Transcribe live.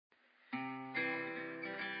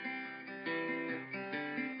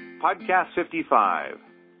Podcast 55,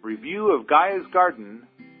 Review of Gaia's Garden,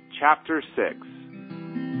 Chapter 6.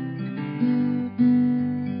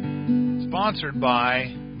 Sponsored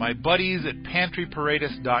by my buddies at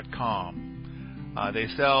pantryparadis.com. They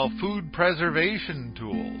sell food preservation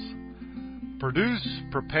tools. Produce,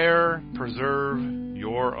 prepare, preserve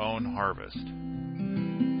your own harvest.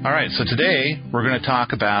 All right, so today we're going to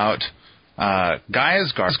talk about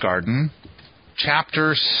Gaia's Garden,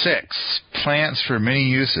 Chapter 6, Plants for Many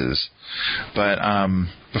Uses. But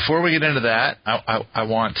before we get into that, I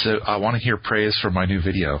want to hear praise for my new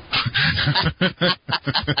video.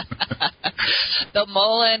 The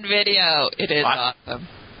Mullen video. It is awesome.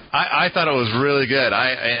 I thought it was really good.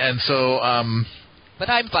 But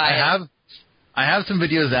I'm biased. I have some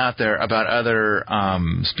videos out there about other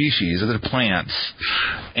species, other plants,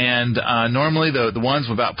 and normally the ones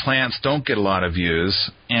about plants don't get a lot of views.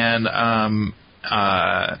 And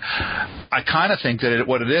I kind of think that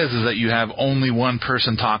what it is that you have only one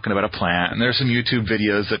person talking about a plant, and there's some YouTube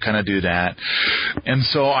videos that kind of do that. And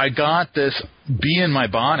so I got this bee in my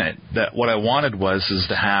bonnet that what I wanted is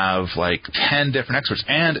to have like 10 different experts.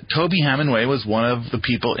 And Toby Hemingway was one of the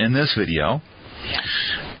people in this video. Yeah.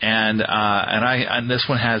 And this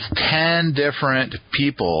one has 10 different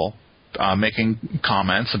people making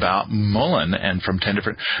comments about Mullen, and from 10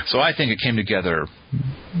 different. So I think it came together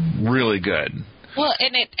really good. Well,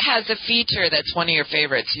 and it has a feature that's one of your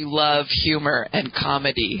favorites. You love humor and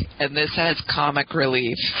comedy, and this has comic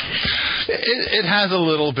relief. It has a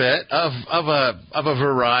little bit of a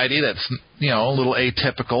variety that's a little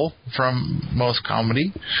atypical from most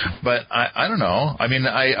comedy, but I don't know. I mean,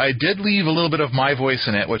 I did leave a little bit of my voice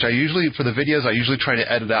in it, which I usually for the videos I usually try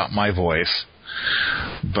to edit out my voice,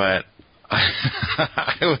 but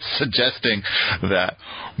I was suggesting that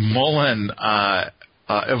Mullen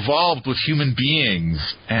evolved with human beings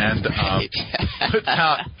and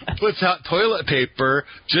puts out toilet paper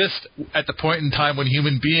just at the point in time when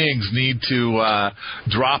human beings need to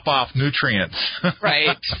drop off nutrients.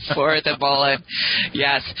 Right, for the Mullen.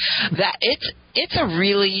 Yes, that it's a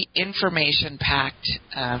really information-packed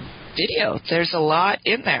video. There's a lot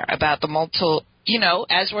in there about the multiple.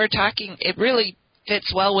 As we're talking, it really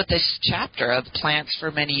fits well with this chapter of plants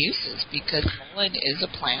for many uses, because Mullen is a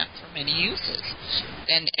plant for many uses,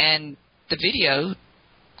 and the video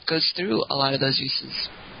goes through a lot of those uses.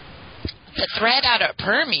 The thread out at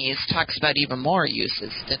Permies talks about even more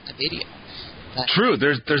uses than the video. True.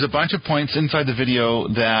 There's a bunch of points inside the video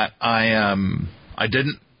that I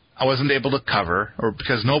wasn't able to cover, or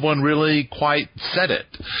because no one really quite said it.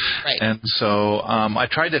 Right. And so I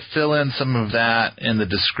tried to fill in some of that in the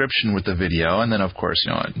description with the video, and then of course,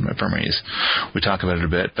 at Permies, we talk about it a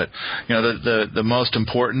bit. But the most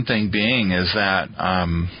important thing being is that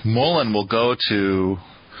Mullen will go to.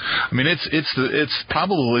 I mean, it's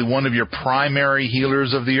probably one of your primary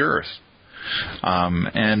healers of the earth.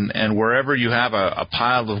 And wherever you have a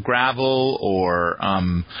pile of gravel, or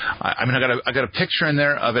I got a picture in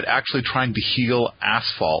there of it actually trying to heal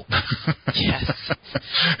asphalt. Yes.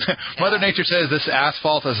 Mother Nature says this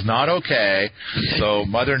asphalt is not okay, so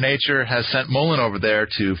Mother Nature has sent Mullen over there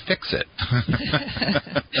to fix it.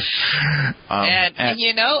 And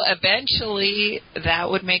eventually that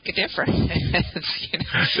would make a difference.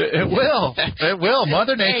 It will. It will.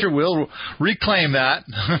 Mother Nature will reclaim that.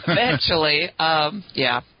 Eventually.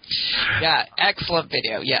 Yeah, excellent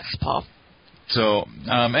video. Yes, Paul. So,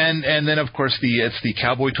 and then of course it's the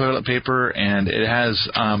cowboy toilet paper, and it has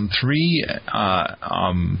 3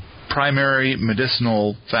 primary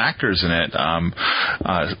medicinal factors in it.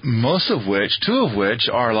 Most of which, 2 of which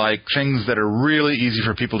are like things that are really easy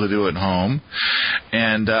for people to do at home.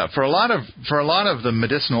 And for a lot of the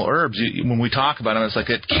medicinal herbs, when we talk about them, it's like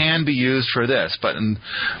it can be used for this, but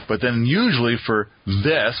then usually for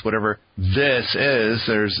this, whatever this is,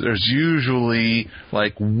 there's usually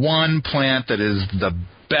like one plant that is the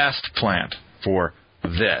best plant for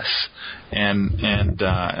this, and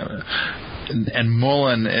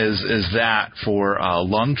Mullen is that for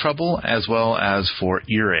lung trouble as well as for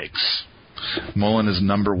earaches. Mullen is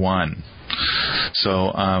number 1.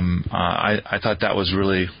 So I thought that was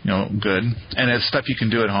really good, and it's stuff you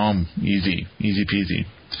can do at home, easy peasy.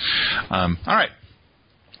 All right.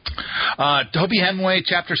 Toby Hemingway,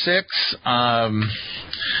 Chapter 6.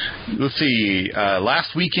 Let's see.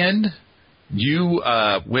 Last weekend, you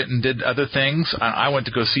went and did other things. I went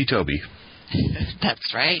to go see Toby.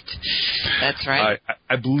 That's right.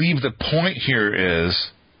 I believe the point here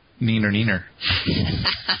is neener.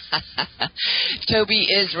 Toby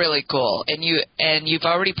is really cool, and you've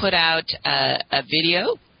already put out a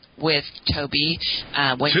video with Toby.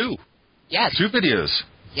 2. Yes. 2 videos.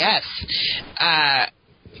 Yes.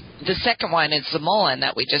 the second one is the Mullen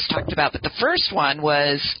that we just talked about, but the first one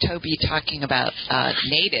was Toby talking about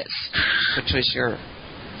natives, which was your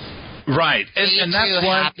right, and that's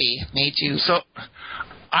one happy, made you. So,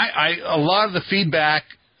 I a lot of the feedback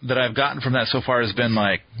that I've gotten from that so far has been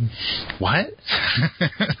like, what?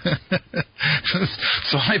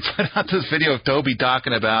 So I put out this video of Toby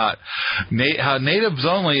talking about how natives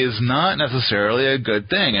only is not necessarily a good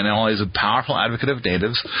thing, and he's a powerful advocate of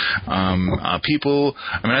natives. People,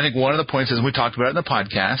 I think one of the points is, we talked about it in the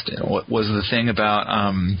podcast, was the thing about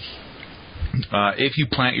if you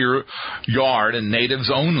plant your yard in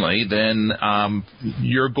natives only, then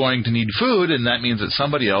you're going to need food, and that means that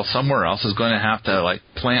somebody else, somewhere else, is going to have to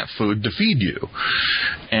plant food to feed you.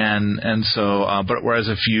 And so, but whereas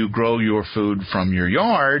if you grow your food from your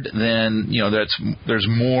yard, then there's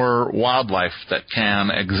more wildlife that can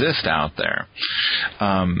exist out there,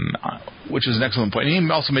 which is an excellent point. And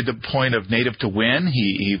he also made the point of native to win.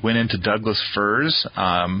 He went into Douglas firs.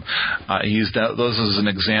 He used those as an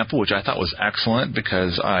example, which I thought was excellent,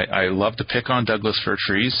 because I love to pick on Douglas fir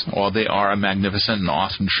trees. While they are a magnificent and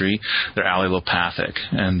awesome tree, they're allelopathic,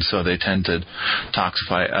 and so they tend to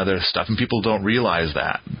toxify other stuff, and people don't realize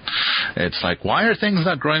that. It's like, why are things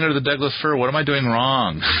not growing out of the Douglas fir? What am I doing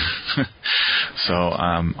wrong? So,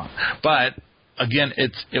 but again,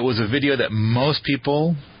 it was a video that most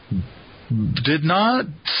people did not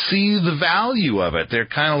see the value of it. They're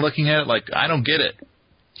kind of looking at it like, I don't get it.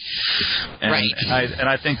 And, right.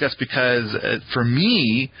 I think that's because, for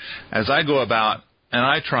me, as I go about and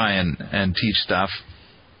I try and teach stuff,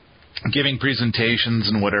 giving presentations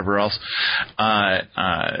and whatever else,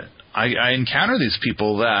 I encounter these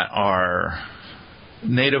people that are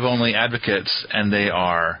native-only advocates, and they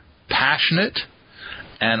are passionate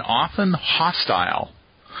and often hostile.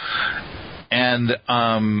 And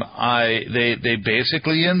they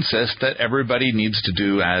basically insist that everybody needs to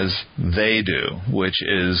do as they do, which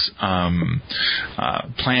is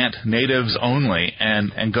plant natives only,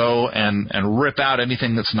 and go and rip out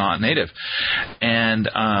anything that's not native. And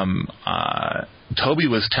Toby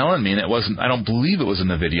was telling me, and I don't believe it was in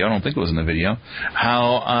the video, I don't think it was in the video,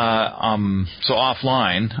 how so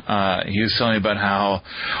offline he was telling me about how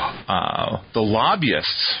the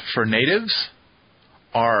lobbyists for natives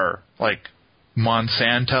are like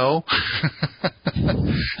Monsanto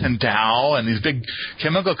and Dow and these big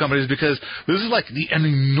chemical companies, because this is an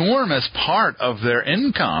enormous part of their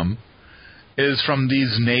income is from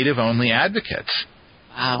these native-only advocates.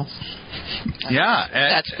 Wow. Yeah.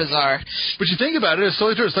 That's bizarre. But you think about it, it's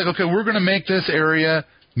totally true. It's like, okay, we're going to make this area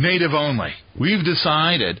native only. We've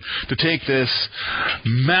decided to take this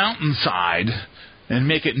mountainside and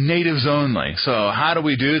make it natives only. So how do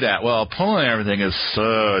we do that? Well, pulling everything is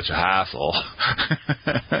such a hassle.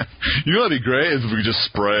 You know what'd be great is if we could just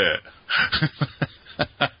spray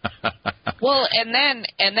it. Well, and then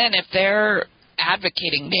if they're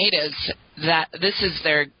advocating natives, that this is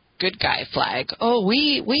their good guy flag. Oh,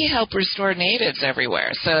 we help restore natives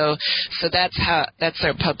everywhere. So that's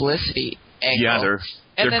their publicity angle. Yeah,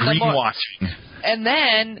 they're greenwashing. And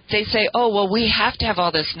then they say, oh, well, we have to have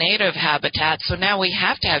all this native habitat, so now we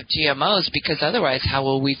have to have GMOs, because otherwise how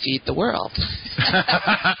will we feed the world?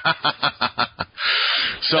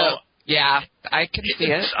 So yeah, I can see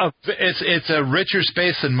it. It's a richer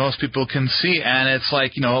space than most people can see, and it's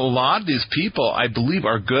like, a lot of these people, I believe,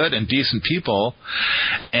 are good and decent people,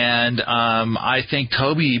 and I think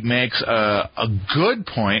Toby makes a good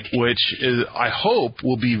point, which is, I hope,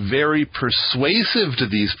 will be very persuasive to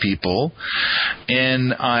these people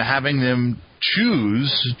in having them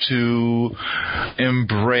choose to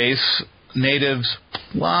embrace natives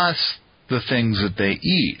plus the things that they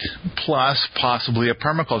eat, plus possibly a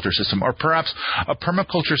permaculture system, or perhaps a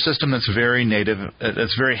permaculture system that's very native,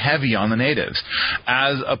 that's very heavy on the natives,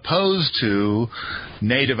 as opposed to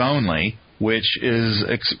native only, which is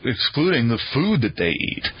excluding the food that they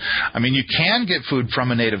eat. I mean, you can get food from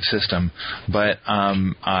a native system, but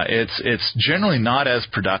it's generally not as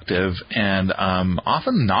productive and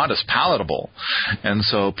often not as palatable. And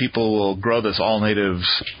so people will grow this all natives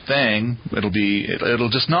thing. It'll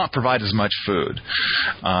just not provide as much food.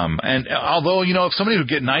 And although, if somebody would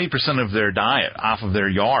get 90% of their diet off of their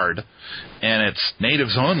yard and it's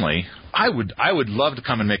natives only, I would love to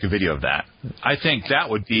come and make a video of that. I think that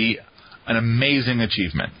would be an amazing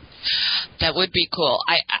achievement. That would be cool.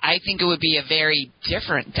 I think it would be a very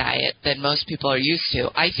different diet than most people are used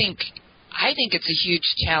to. I think it's a huge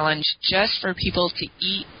challenge just for people to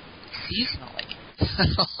eat seasonally,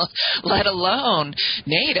 let alone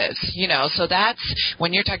natives. So that's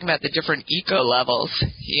when you're talking about the different eco levels.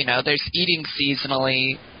 There's eating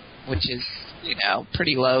seasonally, which is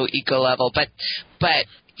pretty low eco level. But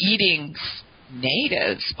eating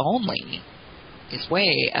natives only is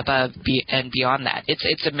way above and beyond that.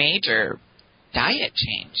 It's a major diet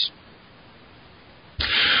change.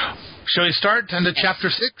 Shall we start into chapter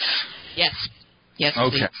 6? Yes. Yes,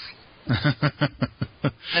 okay. Please.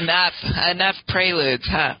 Enough preludes,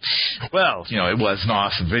 huh? Well, it was an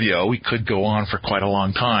awesome video. We could go on for quite a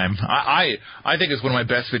long time. I think it's one of my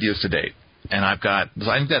best videos to date. And I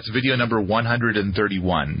think that's video number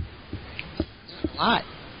 131. A lot.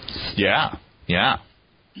 Yeah.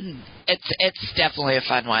 It's definitely a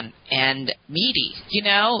fun one. And meaty,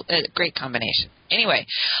 a great combination. Anyway,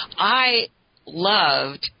 I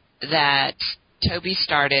loved that Toby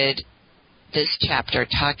started this chapter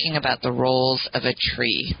talking about the roles of a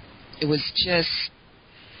tree. It was just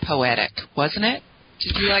poetic, wasn't it?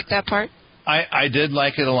 Did you like that part? I did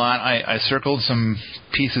like it a lot. I circled some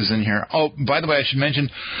pieces in here. Oh, by the way, I should mention,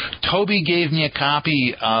 Toby gave me a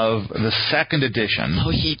copy of the second edition. Oh,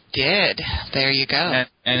 he did. There you go.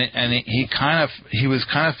 And he was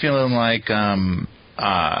kind of feeling like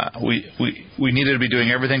we needed to be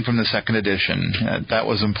doing everything from the second edition. That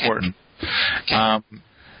was important. Okay.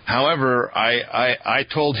 However, I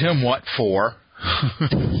told him what for.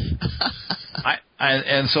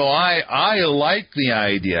 So I like the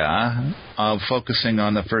idea of focusing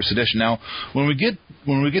on the first edition. Now, when we get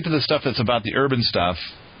to the stuff that's about the urban stuff,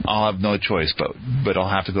 I'll have no choice, but I'll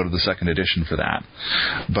have to go to the second edition for that.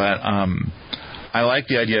 But I like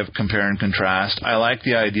the idea of compare and contrast. I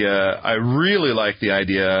really like the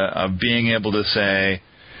idea of being able to say,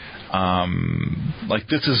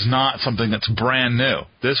 this is not something that's brand new.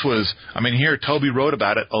 This was, here Toby wrote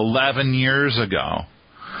about it 11 years ago.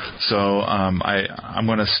 So I'm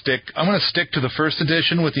going to stick to the first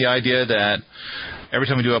edition with the idea that every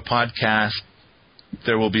time we do a podcast,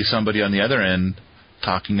 there will be somebody on the other end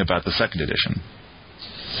talking about the second edition.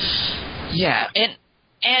 Yeah,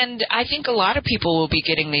 and I think a lot of people will be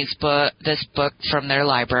getting this book from their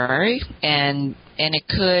library, and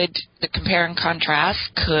the compare and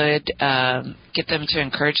contrast could get them to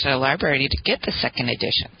encourage their library to get the second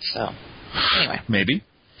edition. So anyway, maybe,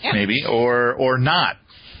 or not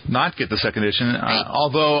get the second edition. Right.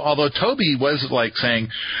 Although Toby was saying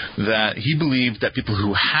that he believed that people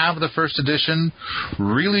who have the first edition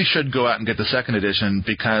really should go out and get the second edition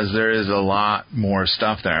because there is a lot more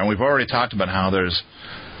stuff there, and we've already talked about how there's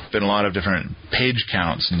been a lot of different page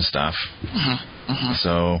counts and stuff. Mm-hmm. Mm-hmm.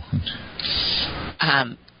 So,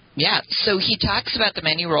 So he talks about the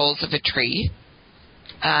many roles of a tree.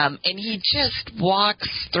 And he just walks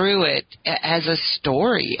through it as a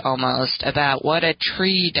story almost about what a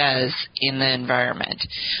tree does in the environment,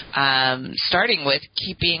 starting with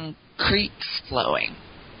keeping creeks flowing.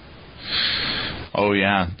 Oh,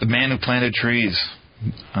 yeah. The man who planted trees.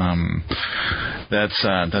 That's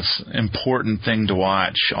an important thing to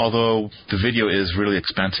watch, although the video is really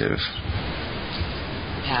expensive.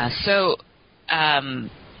 Yeah, so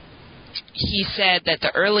he said that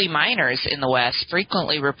the early miners in the West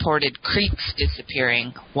frequently reported creeks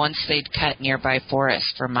disappearing once they'd cut nearby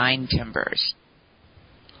forests for mine timbers.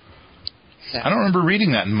 So. I don't remember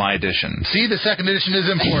reading that in my edition. See, the second edition is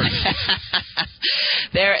important.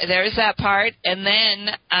 There's that part. And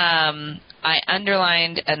then I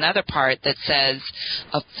underlined another part that says,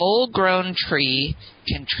 a full-grown tree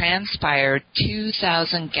can transpire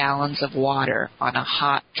 2,000 gallons of water on a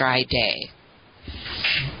hot, dry day.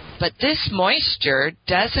 But this moisture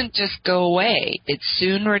doesn't just go away. It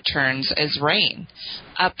soon returns as rain.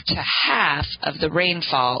 Up to half of the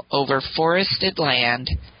rainfall over forested land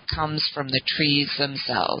comes from the trees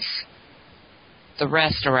themselves. The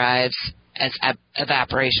rest arrives as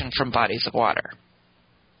evaporation from bodies of water.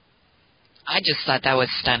 I just thought that was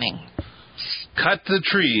stunning. Cut the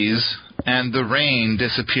trees and the rain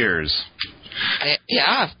disappears.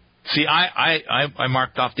 Yeah. See, I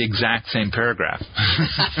marked off the exact same paragraph.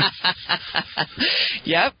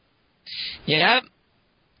 Yep.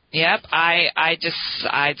 I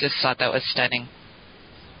just thought that was stunning.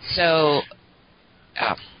 So,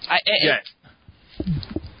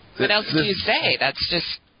 what else do you say? That's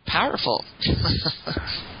just powerful.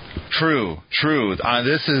 True.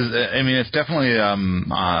 This is, it's definitely,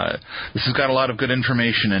 this has got a lot of good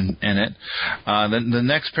information in it. The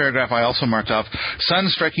next paragraph I also marked off, sun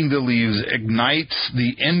striking the leaves ignites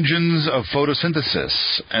the engines of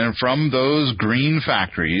photosynthesis, and from those green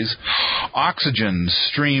factories, oxygen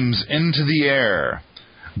streams into the air.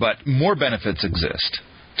 But more benefits exist.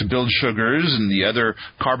 to build sugars and the other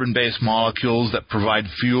carbon-based molecules that provide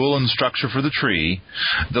fuel and structure for the tree,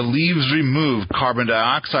 the leaves remove carbon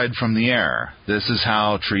dioxide from the air. This is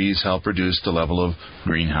how trees help reduce the level of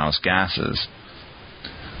greenhouse gases.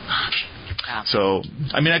 So,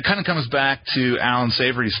 I mean, it kind of comes back to Alan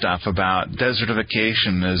Savory's stuff about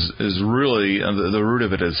desertification is really, the root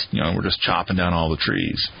of it is, we're just chopping down all the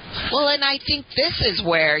trees. Well, and I think this is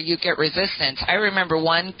where you get resistance. I remember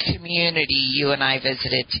one community you and I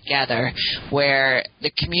visited together where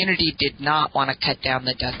the community did not want to cut down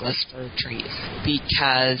the Douglas fir trees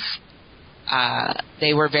because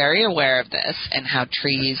they were very aware of this and how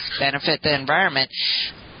trees benefit the environment.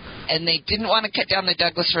 And they didn't want to cut down the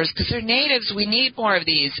Douglas firs because they're natives. We need more of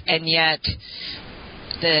these. And yet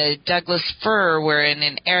the Douglas fir were in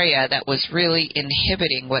an area that was really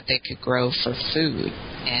inhibiting what they could grow for food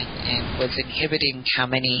and was inhibiting how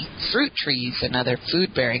many fruit trees and other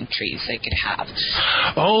food-bearing trees they could have.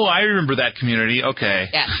 Oh, I remember that community. Okay.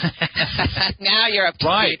 Yeah. Now you're up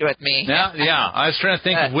to speed with me. Now, yeah. I was trying to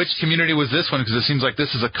think of which community was this one because it seems like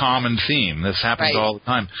this is a common theme. This happens all the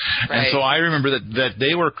time. Right. And so I remember that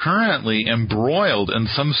they were currently embroiled in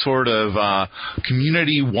some sort of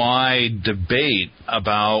community-wide debate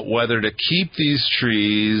about whether to keep these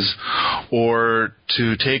trees or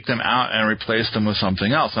to take them out and replace them with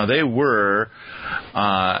something else. Now, they were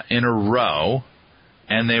in a row,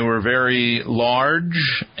 and they were very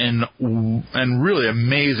large and really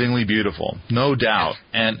amazingly beautiful, no doubt.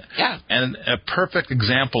 And a perfect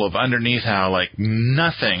example of underneath how, like,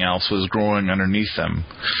 nothing else was growing underneath them.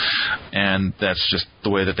 And that's just the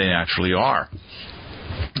way that they naturally are.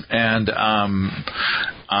 And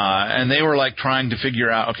they were like trying to figure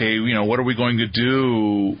out, okay, what are we going to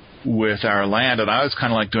do with our land? And I was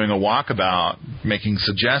kind of like doing a walkabout, making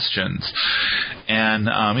suggestions. And,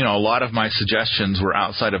 a lot of my suggestions were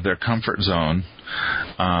outside of their comfort zone.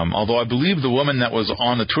 Although I believe the woman that was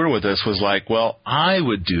on the tour with us was like, well, I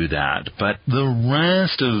would do that, but the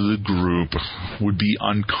rest of the group would be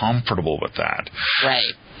uncomfortable with that.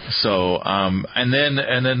 Right. So, and then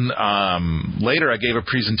later I gave a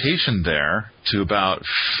presentation there to about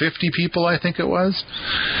 50 people, I think it was.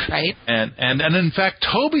 Right. And in fact,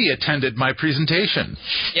 Toby attended my presentation.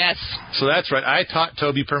 Yes. So that's right. I taught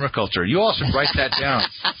Toby permaculture. You all should write that down.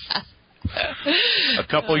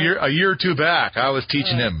 A year or two back, I was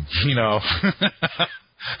teaching him,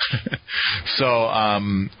 So,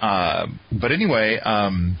 but anyway,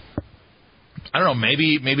 I don't know,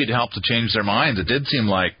 maybe it helped to change their minds. It did seem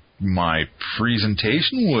like my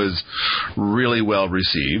presentation was really well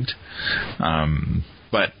received.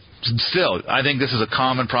 But still, I think this is a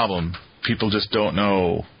common problem. People just don't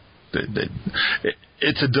know.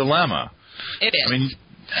 It's a dilemma. It is. I mean,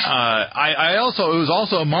 it was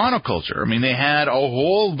also a monoculture. I mean, they had a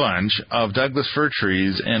whole bunch of Douglas fir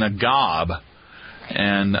trees in a gob.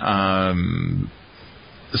 And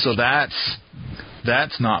so that's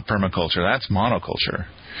not permaculture. That's monoculture.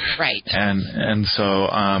 Right. And so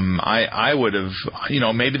I would have,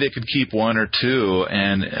 maybe they could keep one or two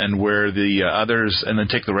and where the others, and then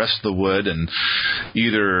take the rest of the wood and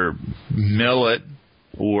either mill it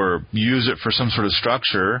or use it for some sort of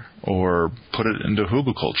structure or put it into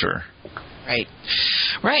hugelkultur. Right.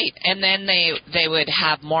 Right. And then they would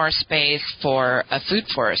have more space for a food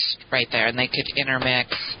forest right there, and they could intermix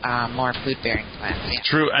more food-bearing plants. Yeah.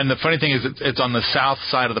 True. And the funny thing is it's on the south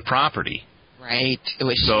side of the property. Right. It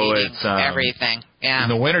was shading everything. Yeah. In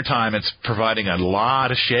the wintertime, it's providing a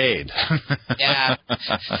lot of shade. Yeah.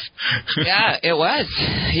 Yeah, it was.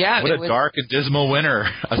 Yeah. What a dark and dismal winter.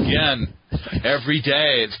 Again, every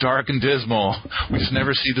day it's dark and dismal. We just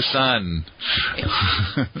never see the sun.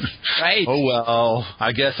 Right. Oh, well,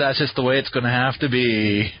 I guess that's just the way it's going to have to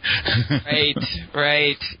be.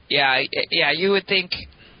 Right. Yeah, you would think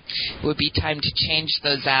it would be time to change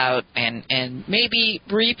those out and maybe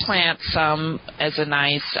replant some as a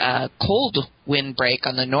nice cold windbreak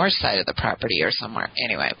on the north side of the property or somewhere.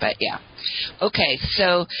 Anyway, but yeah. Okay,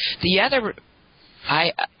 so the other,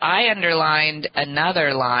 I underlined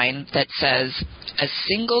another line that says a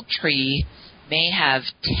single tree may have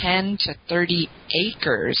 10 to 30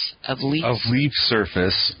 acres of leaf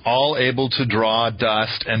surface, all able to draw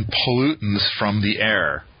dust and pollutants from the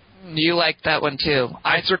air. You like that one, too.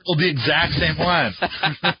 I circled the exact same one.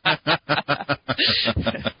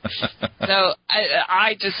 So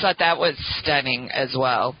I just thought that was stunning as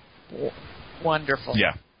well. Wonderful.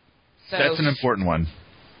 Yeah. So, that's an important one.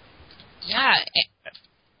 Yeah.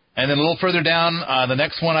 And then a little further down, the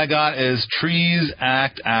next one I got is trees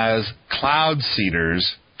act as cloud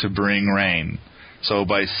seeders to bring rain. So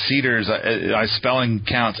by seeders, spelling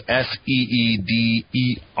counts SEEDERS.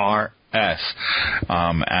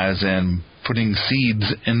 as in putting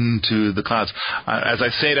seeds into the clouds. As I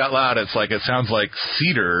say it out loud, it sounds like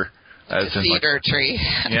cedar. As a cedar tree.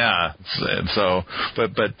 Yeah. So,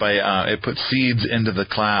 but by it puts seeds into the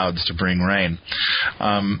clouds to bring rain.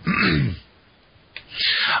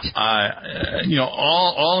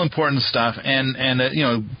 All important stuff, and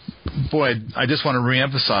boy, I just want to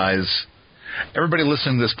reemphasize. Everybody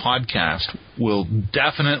listening to this podcast will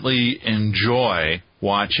definitely enjoy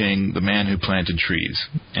watching The Man Who Planted Trees,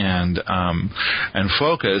 and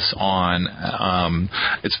focus on. I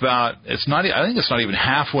think it's not even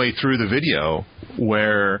halfway through the video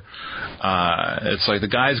where it's like the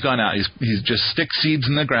guy's gone out. He's just sticks seeds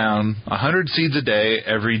in the ground, 100 seeds a day,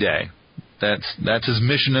 every day. That's his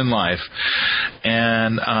mission in life,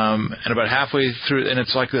 and about halfway through, and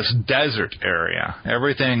it's like this desert area.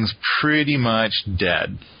 Everything's pretty much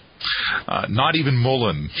dead. Not even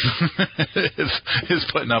Mullen is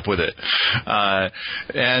putting up with it,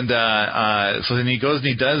 so then he goes and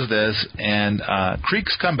he does this, and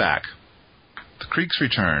creeks come back. The creeks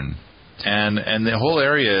return, and the whole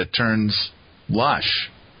area turns lush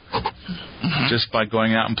just by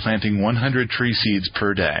going out and planting 100 tree seeds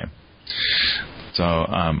per day. So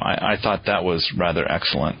I thought that was rather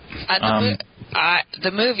excellent.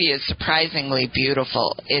 The movie is surprisingly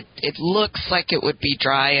beautiful. It looks like it would be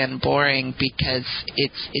dry and boring because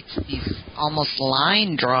it's these almost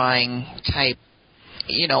line drawing type,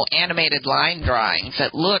 animated line drawings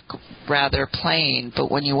that look rather plain.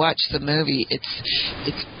 But when you watch the movie,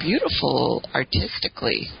 it's beautiful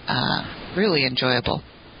artistically, really enjoyable.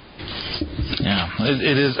 Yeah,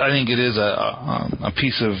 it is. I think it is a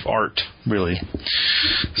piece of art, really.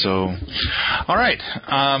 So, all right.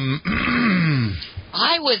 I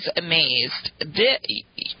was amazed.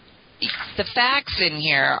 The facts in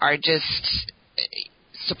here are just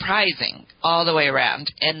surprising all the way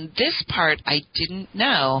around. And this part I didn't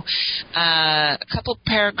know. A couple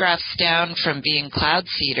paragraphs down from being cloud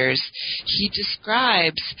seeders, he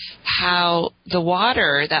describes how the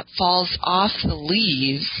water that falls off the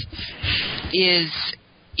leaves is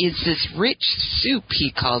this rich soup,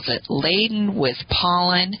 he calls it, laden with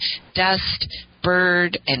pollen, dust,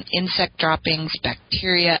 bird and insect droppings,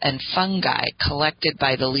 bacteria, and fungi collected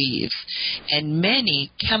by the leaves, and many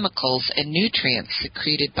chemicals and nutrients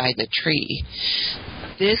secreted by the tree.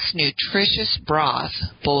 This nutritious broth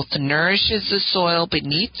both nourishes the soil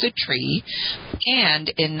beneath the tree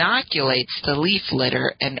and inoculates the leaf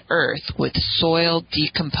litter and earth with soil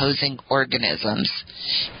decomposing organisms.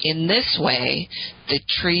 In this way, the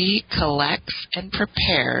tree collects and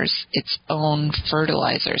prepares its own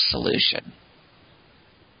fertilizer solution.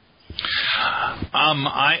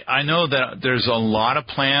 I know that there's a lot of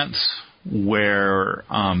plants where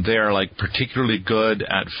they are like particularly good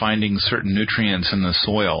at finding certain nutrients in the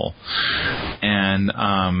soil, and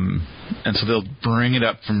so they'll bring it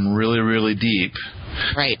up from really, really deep,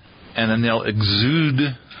 right? And then they'll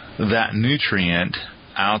exude that nutrient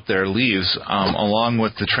out their leaves along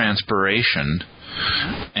with the transpiration.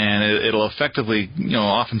 And it'll effectively,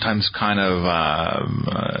 oftentimes kind of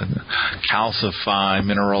calcify,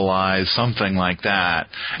 mineralize, something like that.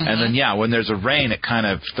 Mm-hmm. And then, when there's a rain,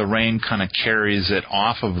 the rain kind of carries it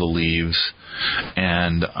off of the leaves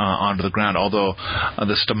and onto the ground. Although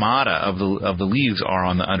the stomata of the leaves are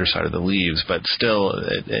on the underside of the leaves, but still,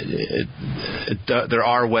 there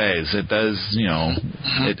are ways. It does,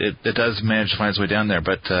 it does manage to find its way down there.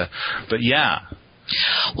 But yeah.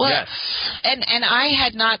 Well, yes. And I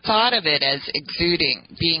had not thought of it as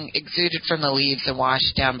being exuded from the leaves and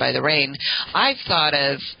washed down by the rain. I've thought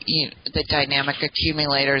of the dynamic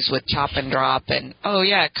accumulators with chop and drop, and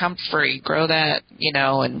comfrey, grow that,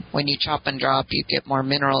 and when you chop and drop, you get more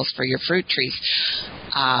minerals for your fruit trees.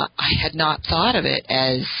 I had not thought of it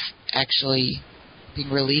as actually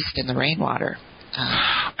being released in the rainwater.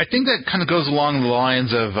 I think that kind of goes along the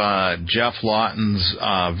lines of Jeff Lawton's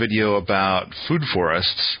video about food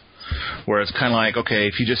forests, where it's kind of like, okay,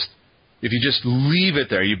 if you just leave it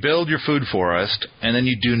there, you build your food forest, and then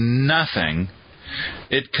you do nothing,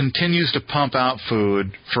 it continues to pump out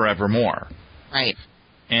food forevermore. Right.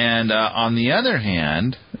 And on the other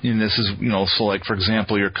hand, and this is, so like, for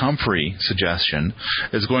example, your comfrey suggestion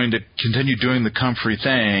is going to continue doing the comfrey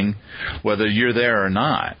thing whether you're there or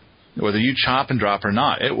not. Whether you chop and drop or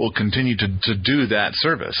not, it will continue to do that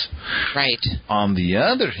service. Right. On the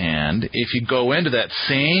other hand, if you go into that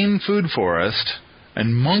same food forest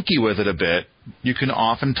and monkey with it a bit, you can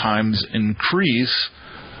oftentimes increase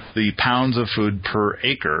the pounds of food per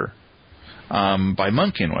acre by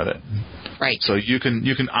monkeying with it. Right. So you can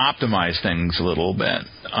optimize things a little bit.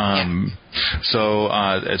 So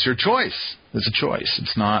it's your choice. It's a choice.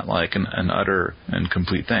 It's not like an utter and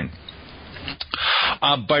complete thing.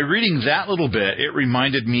 By reading that little bit, it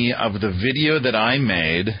reminded me of the video that I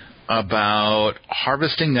made about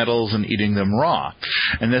harvesting nettles and eating them raw.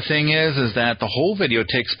 And the thing is that the whole video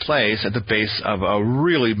takes place at the base of a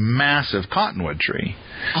really massive cottonwood tree.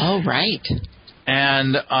 Oh, right.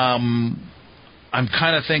 And I'm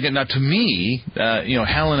kind of thinking, now to me,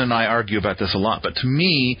 Helen and I argue about this a lot, but to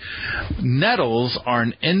me, nettles are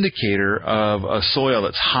an indicator of a soil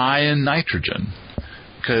that's high in nitrogen,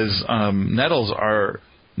 because nettles are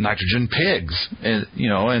nitrogen pigs, and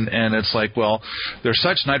it's like, well, they're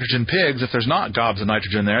such nitrogen pigs. If there's not gobs of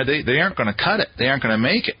nitrogen there, they aren't going to cut it. They aren't going to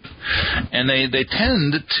make it, and they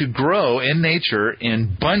tend to grow in nature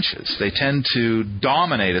in bunches. They tend to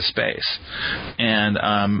dominate a space, and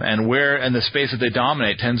the space that they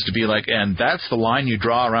dominate tends to be like, and that's the line you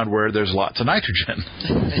draw around where there's lots of nitrogen.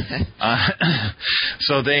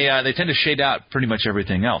 So they tend to shade out pretty much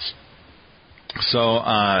everything else. So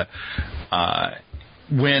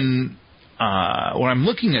when I'm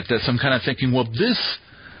looking at this, I'm kind of thinking, well, this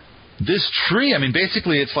tree, I mean,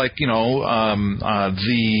 basically it's like,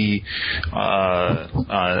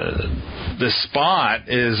 the spot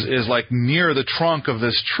is like near the trunk of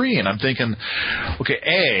this tree, and I'm thinking,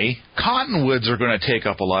 okay, cottonwoods are going to take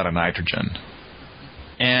up a lot of nitrogen,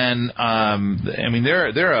 and I mean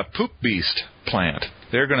they're a poop beast plant.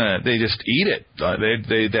 They just eat it.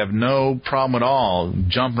 They have no problem at all.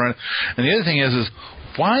 Jump around. And the other thing is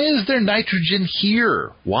why is there nitrogen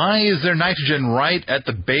here? Why is there nitrogen right at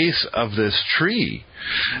the base of this tree?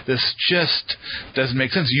 This just doesn't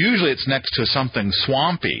make sense. Usually it's next to something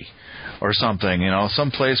swampy or something,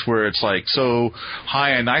 some place where it's like so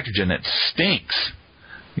high in nitrogen it stinks.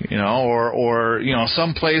 Or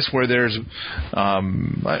some place where there's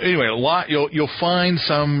anyway a lot. You'll find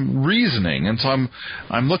some reasoning, and so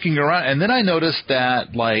I'm looking around, and then I noticed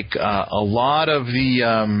that like a lot of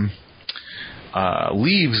the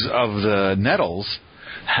leaves of the nettles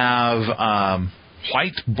have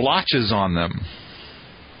white blotches on them,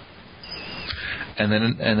 and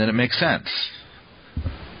then it makes sense.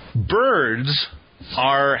 Birds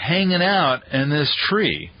are hanging out in this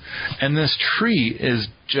tree, and this tree is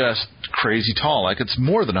just crazy tall, like it's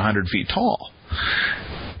more than 100 feet tall.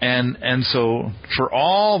 And so for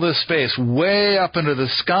all this space way up into the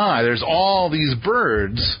sky, there's all these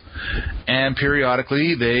birds, and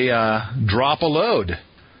periodically they drop a load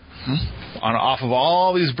off of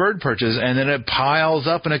all these bird perches, and then it piles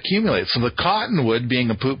up and accumulates. So the cottonwood, being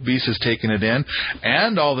a poop beast, is taking it in,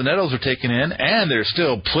 and all the nettles are taken in, and there's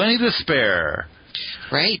still plenty to spare.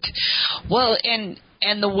 Right. Well, and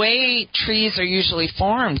the way trees are usually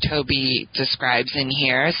formed, Toby describes in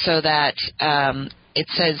here, so that it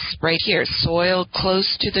says right here, soil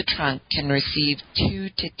close to the trunk can receive 2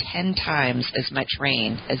 to 10 times as much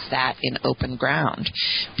rain as that in open ground,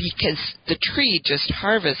 because the tree just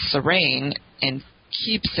harvests the rain and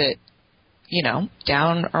keeps it,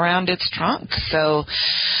 down around its trunk. So,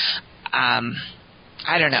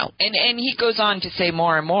 I don't know. And he goes on to say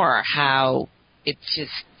more and more how it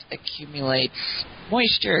just accumulates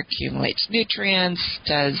moisture, accumulates nutrients,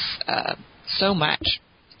 does so much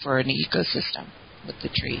for an ecosystem with the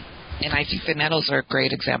tree. And I think the nettles are a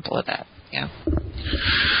great example of that. Yeah.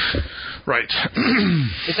 Right.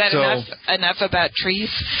 Is that enough about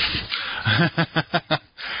trees?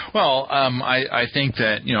 Well, I think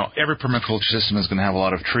that, every permaculture system is going to have a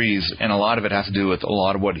lot of trees, and a lot of it has to do with a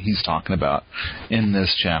lot of what he's talking about in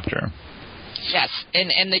this chapter. Yes,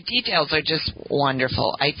 and the details are just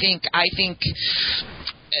wonderful. I think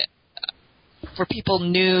for people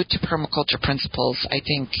new to permaculture principles, I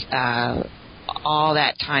think all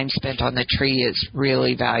that time spent on the tree is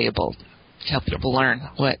really valuable to help people learn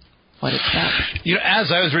what it's about.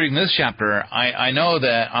 As I was reading this chapter, I know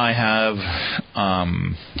that I have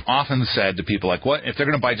often said to people, like, what if they're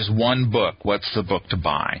going to buy just one book, what's the book to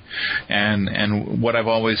buy? And what I've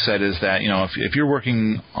always said is that, if you're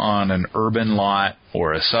working on an urban lot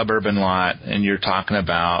or a suburban lot and you're talking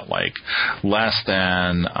about like less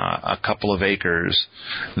than a couple of acres,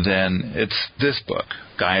 then it's this book,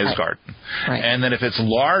 Gaia's Garden. Right. And then if it's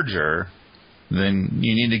larger, then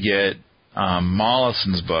you need to get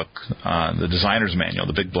Mollison's book, the Designer's Manual,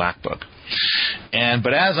 the big black book.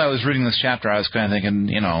 But as I was reading this chapter, I was kind of thinking,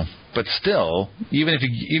 but still, even if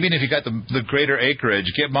you got the greater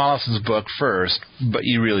acreage, get Mollison's book first. But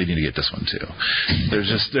you really need to get this one too.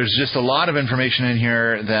 There's just a lot of information in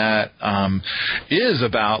here that is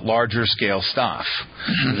about larger scale stuff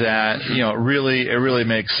that it really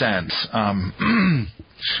makes sense.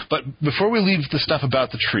 But before we leave the stuff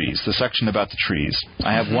about the trees, the section about the trees,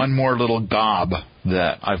 I have one more little gob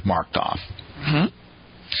that I've marked off.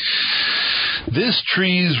 This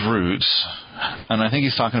tree's roots, and I think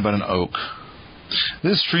he's talking about an oak,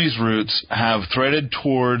 this tree's roots have threaded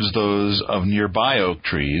towards those of nearby oak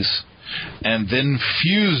trees and then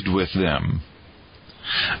fused with them.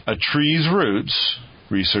 A tree's roots,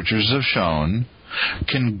 researchers have shown,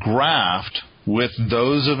 can graft with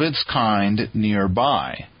those of its kind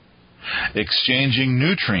nearby, exchanging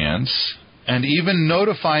nutrients and even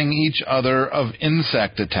notifying each other of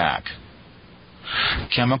insect attack.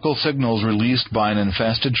 Chemical signals released by an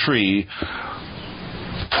infested tree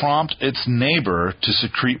prompt its neighbor to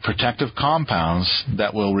secrete protective compounds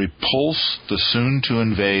that will repulse the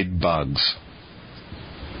soon-to-invade bugs.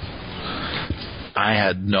 I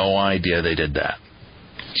had no idea they did that.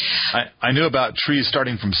 I knew about trees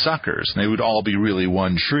starting from suckers, and they would all be really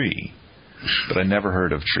one tree. But I never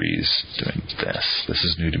heard of trees doing this. This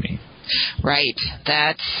is new to me. Right.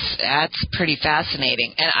 That's pretty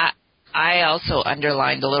fascinating. And I also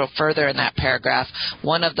underlined a little further in that paragraph,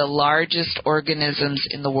 one of the largest organisms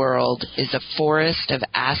in the world is a forest of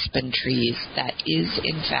aspen trees that is,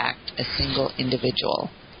 in fact, a single individual.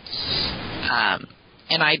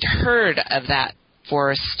 And I'd heard of that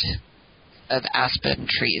forest of aspen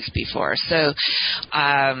trees before. So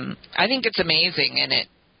I think it's amazing, and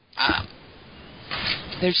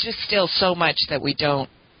there's just still so much that we don't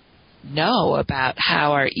know about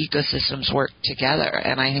how our ecosystems work together,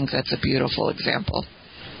 and I think that's a beautiful example.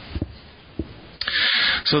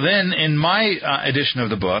 So then, in my edition of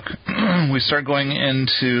the book, we start going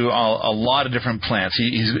into a lot of different plants.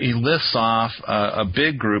 He lists off a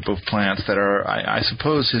big group of plants that are, I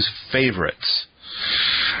suppose, his favorites.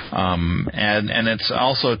 And it's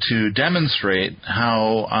also to demonstrate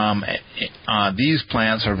how these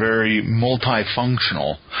plants are very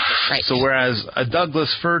multifunctional. Right. So whereas a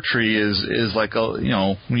Douglas fir tree is like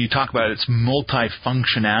when you talk about its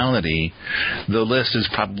multifunctionality, the list is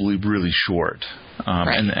probably really short.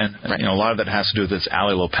 Right. And a lot of that has to do with its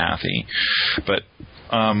allelopathy. But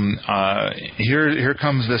here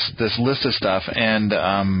comes this list of stuff, and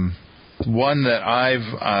one that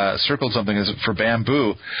I've circled something is for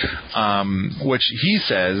bamboo, which he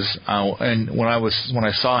says, and when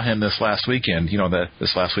I saw him this last weekend,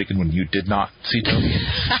 this last weekend when you did not see Toby,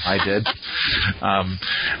 I did.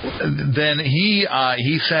 Then he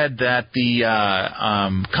said that the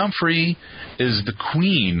comfrey is the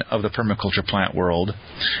queen of the permaculture plant world,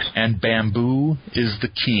 and bamboo is the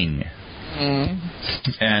king.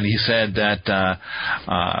 And he said that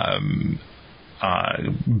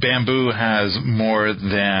bamboo has more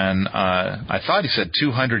than, I thought he said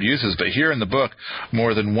 200 uses, but here in the book,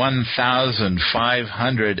 more than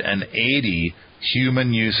 1,580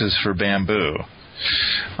 human uses for bamboo,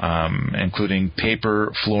 including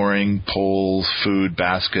paper, flooring, poles, food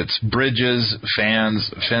baskets, bridges,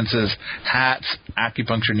 fans, fences, hats,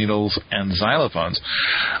 acupuncture needles, and xylophones.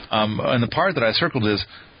 And the part that I circled is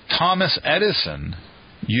Thomas Edison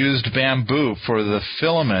used bamboo for the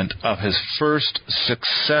filament of his first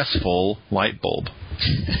successful light bulb.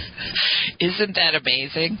 Isn't that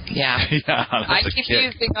amazing? Yeah. Yeah, I keep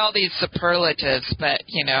using all these superlatives, but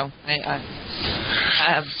yeah.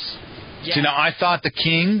 See, now I thought the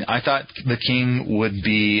king would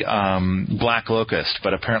be black locust,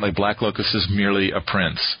 but apparently black locust is merely a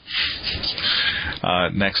prince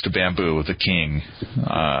next to bamboo, the king.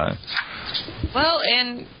 Well,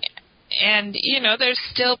 and there's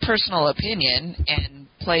still personal opinion and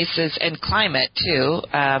places and climate too.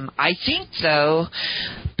 I think though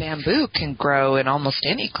bamboo can grow in almost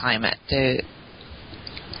any climate. Can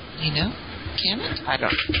it? I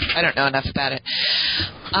don't know enough about it.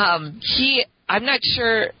 I'm not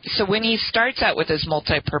sure. So when he starts out with his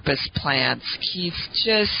multi-purpose plants, he's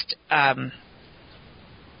just the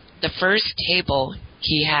first table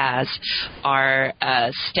he has are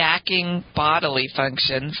stacking bodily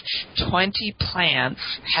functions, 20 plants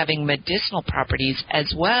having medicinal properties,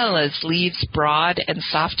 as well as leaves broad and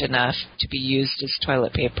soft enough to be used as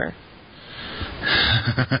toilet paper.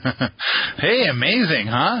 Hey, amazing,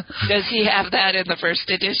 huh? Does he have that in the first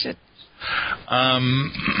edition? I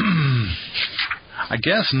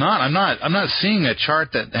guess not. I'm not seeing a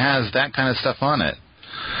chart that has that kind of stuff on it.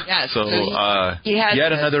 Yeah, so he has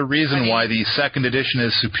yet another reason why the second edition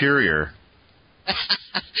is superior.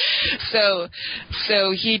 So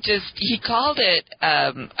he called it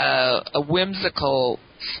a whimsical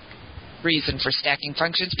reason for stacking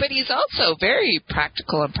functions, but he's also very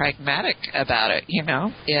practical and pragmatic about it.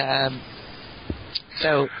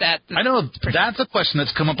 So I know that's a question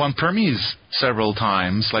that's come up on Permies several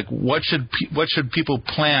times. Like, what should people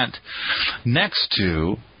plant next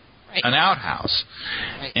to an outhouse?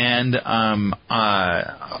 Right. And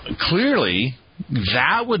clearly,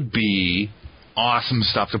 that would be awesome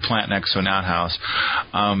stuff to plant next to an outhouse.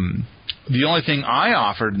 The only thing I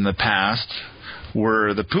offered in the past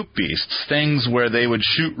were the poop beasts, things where they would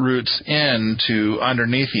shoot roots into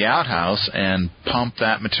underneath the outhouse and pump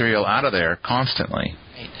that material out of there constantly.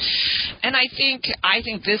 Right. And I think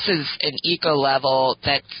this is an eco level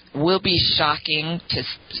that will be shocking to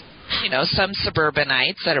some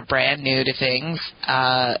suburbanites that are brand new to things.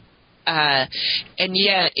 And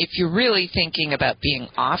yet, if you're really thinking about being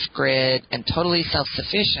off-grid and totally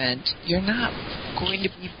self-sufficient, you're not going to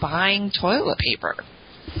be buying toilet paper,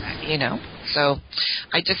 So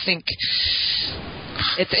I just think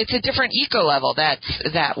it's a different eco level that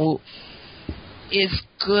is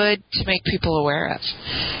good to make people aware of,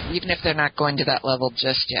 even if they're not going to that level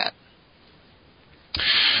just yet.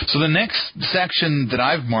 So the next section that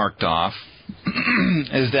I've marked off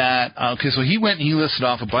is that, so he went and he listed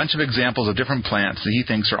off a bunch of examples of different plants that he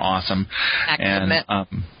thinks are awesome.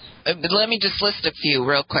 Let me just list a few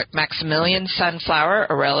real quick. Maximilian sunflower,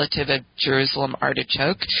 a relative of Jerusalem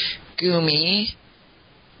artichoke. Gumi,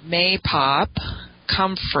 maypop,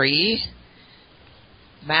 comfrey,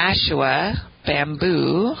 mashua,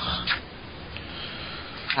 bamboo.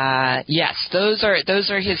 Yes, those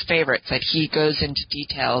are his favorites that he goes into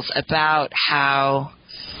details about how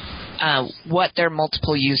what their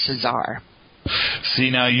multiple uses are. See,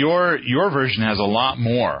 now your version has a lot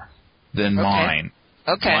more than mine.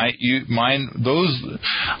 Okay.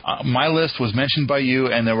 My list was mentioned by you,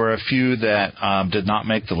 and there were a few that did not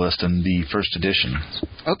make the list in the first edition.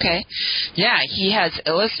 Okay. Yeah, he has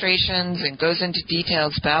illustrations and goes into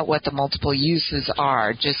details about what the multiple uses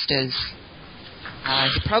are, just as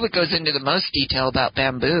he probably goes into the most detail about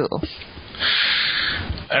bamboo.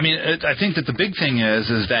 I mean, I think that the big thing is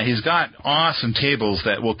that he's got awesome tables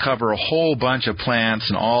that will cover a whole bunch of plants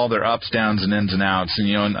and all their ups, downs, and ins and outs,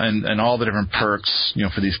 and all the different perks,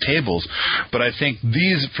 for these tables. But I think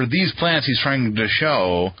for these plants, he's trying to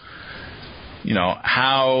show,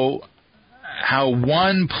 how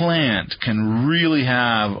one plant can really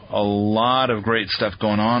have a lot of great stuff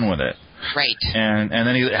going on with it. Right. And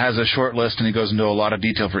then he has a short list, and he goes into a lot of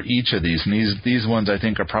detail for each of these. And these ones, I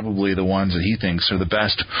think, are probably the ones that he thinks are the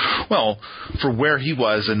best, well, for where he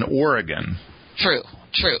was in Oregon. True.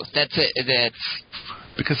 That's it.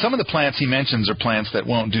 Because some of the plants he mentions are plants that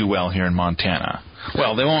won't do well here in Montana.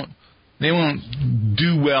 Well, they won't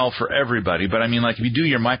do well for everybody, but I mean, like, if you do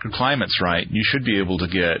your microclimates right, you should be able to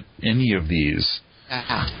get any of these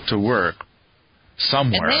to work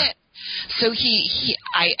somewhere. So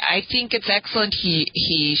I think it's excellent.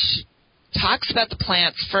 He talks about the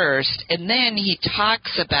plants first, and then he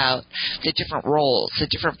talks about the different roles, the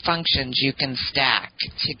different functions you can stack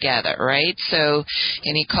together, right? So,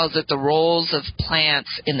 and he calls it the roles of plants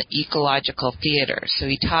in the ecological theater. So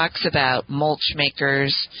he talks about mulch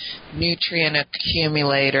makers, nutrient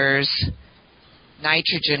accumulators,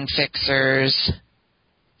 nitrogen fixers,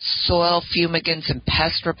 soil fumigants and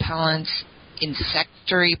pest repellents,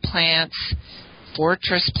 insectary plants,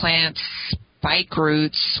 fortress plants, spike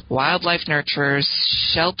roots, wildlife nurturers,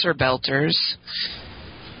 shelter belters,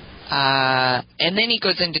 and then he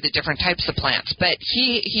goes into the different types of plants. But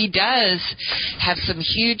he does have some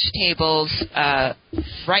huge tables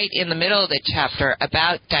right in the middle of the chapter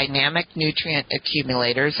about dynamic nutrient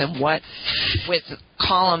accumulators and with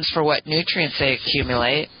columns for what nutrients they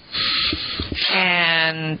accumulate,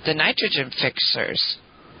 and the nitrogen fixers.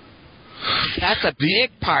 That's a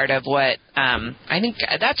big part of what I think.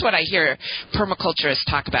 That's what I hear permaculturists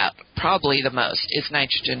talk about probably the most is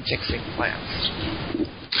nitrogen fixing plants.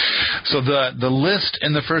 So the list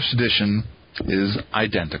in the first edition is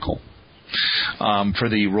identical for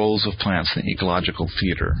the roles of plants in the ecological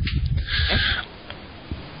theater.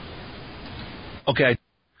 Okay.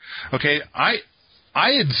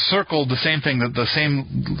 I had circled the same thing, the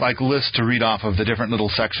same list to read off of the different little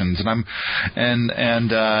sections,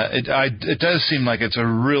 it does seem like it's a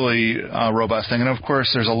really robust thing. And of course,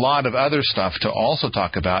 there's a lot of other stuff to also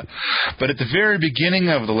talk about. But at the very beginning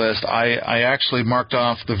of the list, I actually marked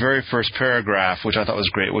off the very first paragraph, which I thought was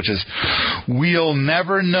great, which is, "We'll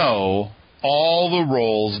never know all the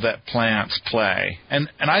roles that plants play." And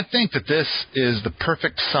I think that this is the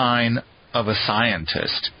perfect sign of a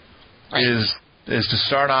scientist. Right. Is to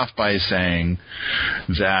start off by saying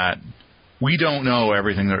that we don't know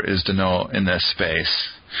everything there is to know in this space.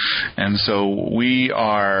 And so we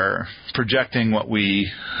are projecting what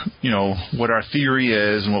what our theory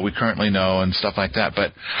is and what we currently know and stuff like that,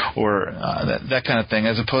 that kind of thing,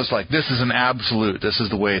 as opposed to like, this is an absolute, this is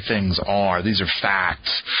the way things are, these are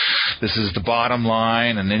facts, this is the bottom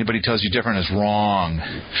line, and anybody tells you different is wrong.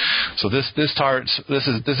 So this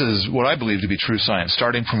is what I believe to be true science,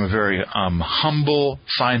 starting from a very humble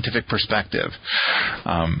scientific perspective.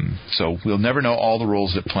 So we'll never know all the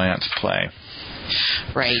roles that plants play.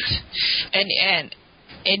 Right. And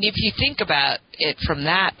if you think about it from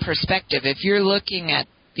that perspective, if you're looking at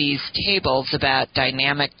these tables about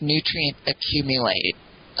dynamic nutrient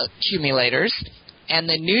accumulators and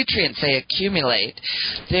the nutrients they accumulate,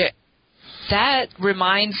 that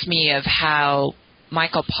reminds me of how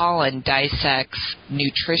Michael Pollan dissects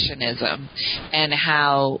nutritionism and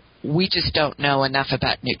how we just don't know enough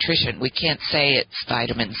about nutrition. We can't say it's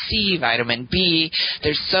vitamin C, vitamin B.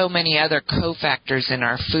 There's so many other cofactors in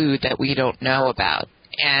our food that we don't know about.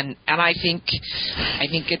 And I think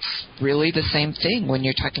it's really the same thing when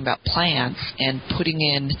you're talking about plants and putting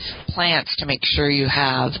in plants to make sure you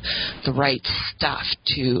have the right stuff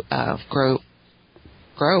to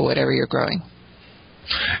grow whatever you're growing.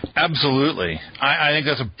 Absolutely. I think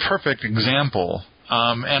that's a perfect example.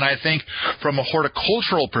 And I think from a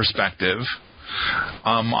horticultural perspective,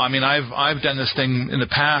 I've done this thing in the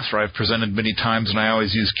past where I've presented many times, and I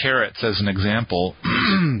always use carrots as an example.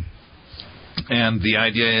 And the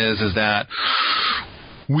idea is that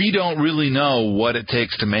we don't really know what it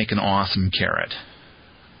takes to make an awesome carrot.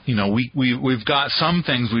 We've got some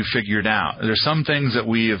things we've figured out. There's some things that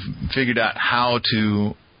we have figured out how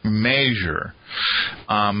to measure,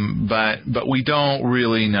 but we don't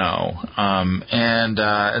really know.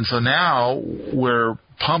 And so now we're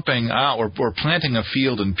pumping out. We're planting a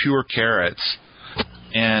field in pure carrots,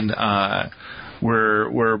 and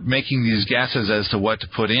we're making these guesses as to what to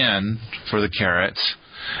put in for the carrots,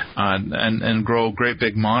 and grow a great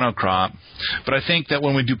big monocrop. But I think that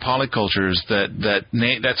when we do polycultures,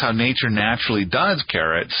 that's how nature naturally does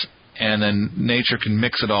carrots. And then nature can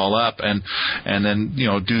mix it all up and then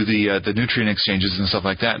do the nutrient exchanges and stuff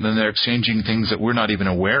like that. And then they're exchanging things that we're not even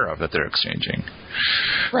aware of that they're exchanging.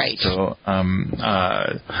 Right. So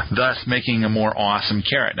thus making a more awesome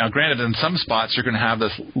carrot. Now, granted, in some spots you're going to have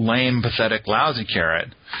this lame, pathetic, lousy carrot,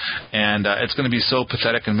 and it's going to be so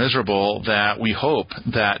pathetic and miserable that we hope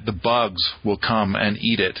that the bugs will come and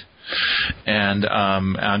eat it and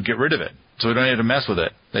get rid of it. So we don't need to mess with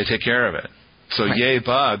it. They take care of it. So right. Yay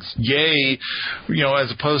bugs, yay,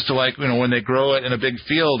 as opposed to when they grow it in a big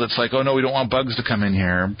field, it's like, oh no, we don't want bugs to come in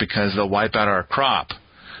here because they'll wipe out our crop.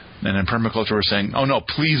 And in permaculture we're saying, oh no,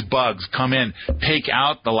 please bugs, come in, take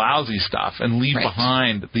out the lousy stuff and leave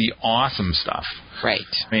behind the awesome stuff. Right.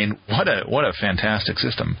 I mean, what a fantastic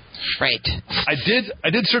system. Right. I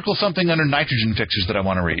did circle something under nitrogen fixers that I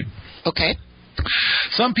want to read. Okay.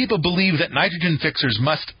 Some people believe that nitrogen fixers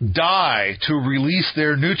must die to release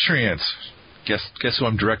their nutrients. Guess who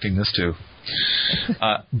I'm directing this to?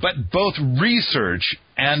 But both research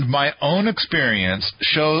and my own experience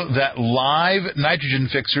show that live nitrogen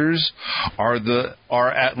fixers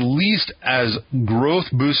are at least as growth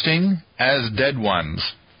boosting as dead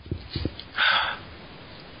ones.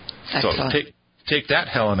 Excellent. So take that,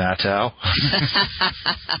 Helen Attow.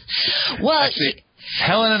 Well, actually,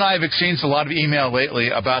 Helen and I have exchanged a lot of email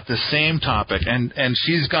lately about the same topic, and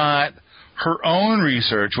she's got her own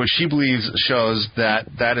research, which she believes shows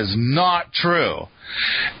that is not true.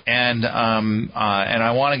 And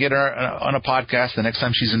I want to get her on a podcast the next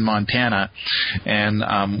time she's in Montana, and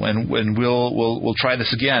we'll try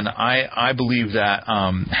this again. I believe that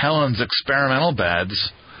Helen's experimental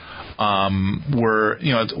beds were,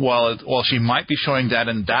 while she might be showing that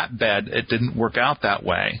in that bed, it didn't work out that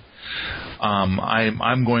way.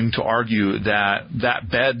 I'm going to argue that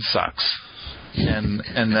bed sucks. And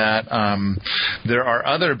that there are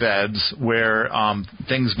other beds where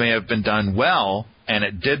things may have been done well and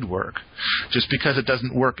it did work. Just because it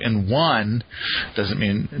doesn't work in one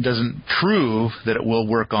doesn't prove that it will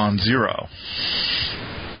work on zero.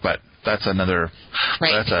 But that's another.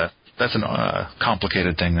 Right. That's a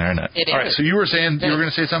complicated thing there, isn't it? It All right. is. So you were saying you were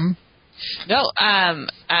going to say something? No.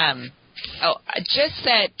 Just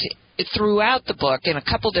that. Throughout the book, in a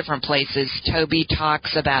couple different places, Toby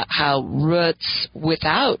talks about how roots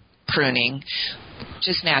without pruning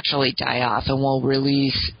just naturally die off and will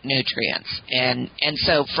release nutrients. And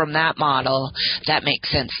so from that model, that makes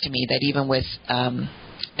sense to me that even with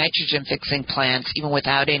nitrogen-fixing plants, even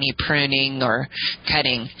without any pruning or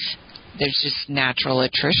cutting, there's just natural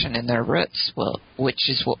attrition in their roots, which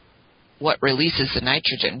is what releases the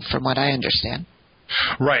nitrogen, from what I understand.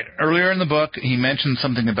 Right. Earlier in the book, he mentioned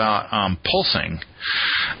something about pulsing,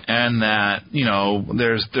 and that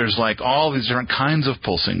there's like all these different kinds of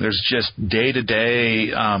pulsing. There's just day to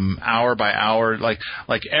day, hour by hour, like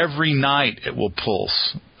every night it will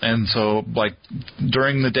pulse. And so, like,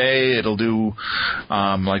 during the day, it'll do,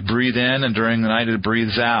 like, breathe in, and during the night, it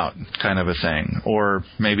breathes out, kind of a thing. Or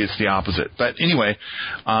maybe it's the opposite. But anyway,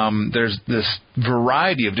 there's this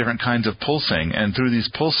variety of different kinds of pulsing. And through these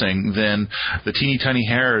pulsing, then the teeny tiny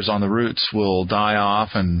hairs on the roots will die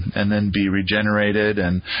off and then be regenerated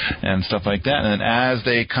and stuff like that. And then as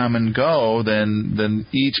they come and go, then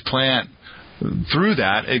each plant through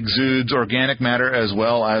that exudes organic matter as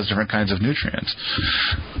well as different kinds of nutrients.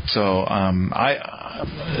 So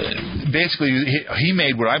basically he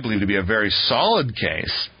made what I believe to be a very solid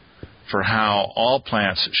case for how all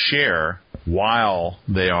plants share while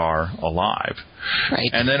they are alive. Right.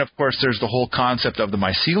 And then, of course, there's the whole concept of the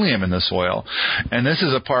mycelium in the soil. And this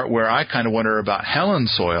is a part where I kind of wonder about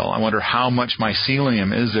Helen's soil. I wonder how much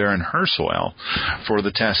mycelium is there in her soil for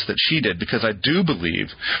the test that she did. Because I do believe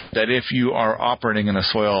that if you are operating in a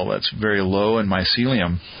soil that's very low in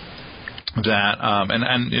mycelium, that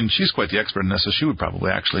and she's quite the expert in this, so she would probably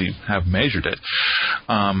actually have measured it.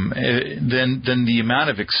 Then the amount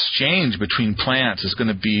of exchange between plants is going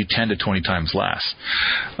to be 10 to 20 times less,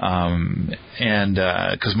 and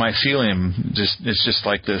because mycelium it's just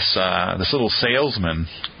like this little salesman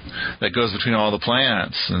that goes between all the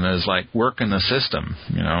plants and is like working the system,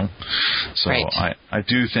 So right. I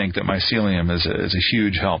do think that mycelium is a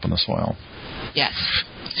huge help in the soil. Yes.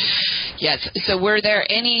 So were there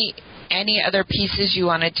any other pieces you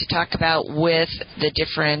wanted to talk about with the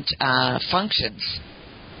different functions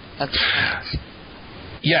of the plants?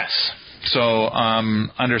 Yes. So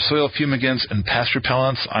under soil fumigants and pest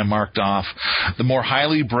repellents, I marked off the more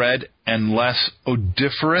highly bred and less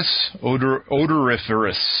odoriferous,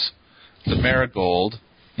 the marigold.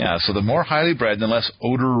 Yeah, so the more highly bred and less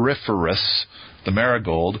odoriferous, the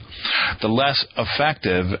marigold, the less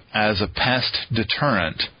effective as a pest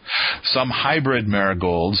deterrent. Some hybrid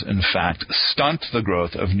marigolds, in fact, stunt the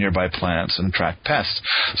growth of nearby plants and attract pests.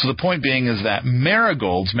 So the point being is that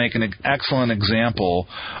marigolds make an excellent example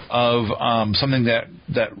of something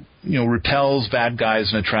that repels bad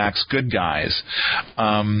guys and attracts good guys.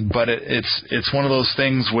 But it's one of those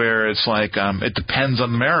things where it's like it depends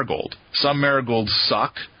on the marigold. Some marigolds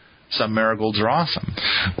suck. Some marigolds are awesome,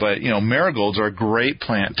 but marigolds are a great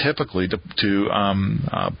plant typically to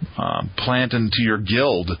plant into your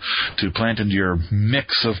guild, to plant into your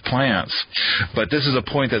mix of plants. But this is a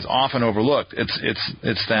point that's often overlooked.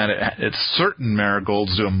 It's that it's certain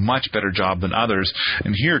marigolds do a much better job than others.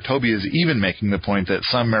 And here Toby is even making the point that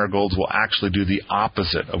some marigolds will actually do the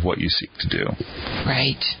opposite of what you seek to do.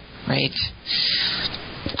 Right.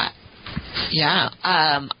 Yeah.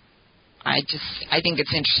 I think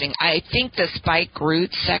it's interesting. I think the spike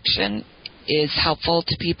root section is helpful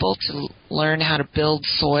to people to learn how to build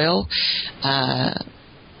soil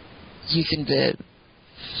using the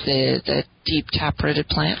deep tap-rooted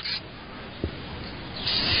plants.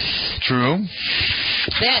 True.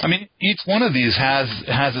 I mean, each one of these has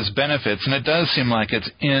its benefits, and it does seem like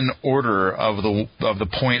it's in order of the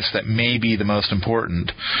points that may be the most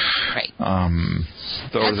important. Right.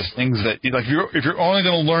 Those are the things that, like, if you're only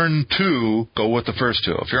going to learn 2, go with the first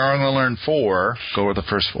 2. If you're only going to learn 4, go with the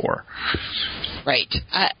first 4. Right.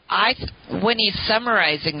 When he's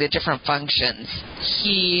summarizing the different functions,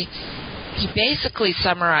 he basically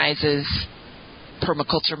summarizes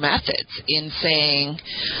permaculture methods in saying,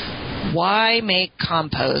 why make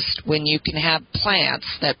compost when you can have plants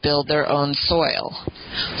that build their own soil?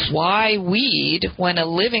 Why weed when a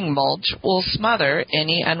living mulch will smother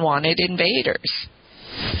any unwanted invaders?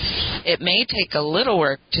 It may take a little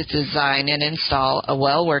work to design and install a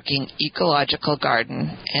well-working ecological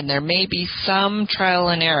garden, and there may be some trial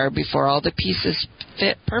and error before all the pieces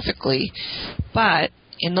fit perfectly, but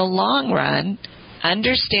in the long run,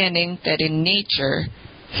 understanding that in nature,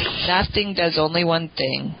 nothing does only one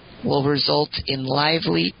thing will result in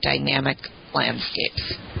lively, dynamic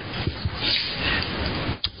landscapes.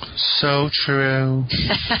 So true.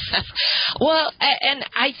 Well, and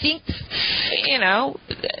I think,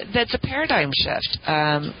 that's a paradigm shift.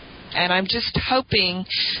 And I'm just hoping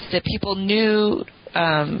that people new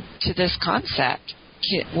to this concept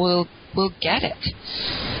will get it.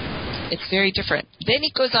 It's very different. Then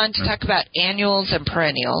he goes on to talk about annuals and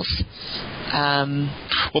perennials.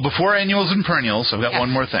 Well, before annuals and perennials, I've got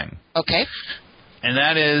one more thing. Okay. And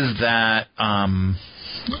that is that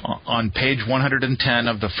on page 110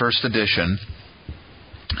 of the first edition,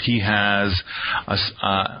 he has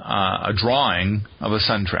a drawing of a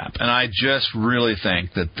sun trap. And I just really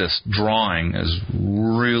think that this drawing is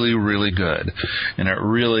really, really good. And it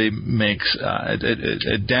really makes,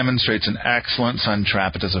 it demonstrates an excellent sun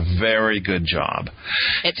trap. It does a very good job.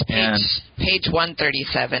 It's page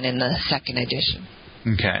 137 in the second edition.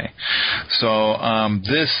 Okay, so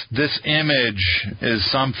this image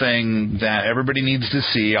is something that everybody needs to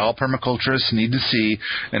see. All permaculturists need to see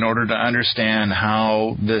in order to understand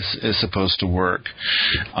how this is supposed to work.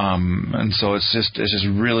 And so it's just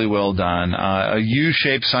really well done. A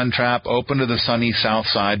U-shaped sun trap, open to the sunny south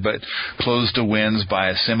side, but closed to winds by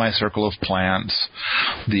a semicircle of plants.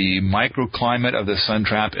 The microclimate of the sun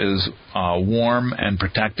trap is warm and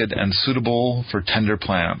protected and suitable for tender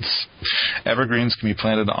plants. Evergreens can be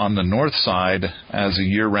planted on the north side as a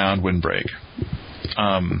year-round windbreak.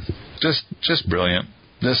 Just brilliant.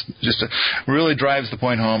 This just really drives the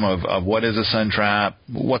point home of what is a sun trap.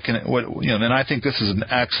 And I think this is an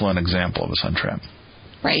excellent example of a sun trap.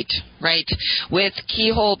 Right. With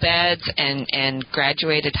keyhole beds and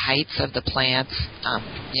graduated heights of the plants.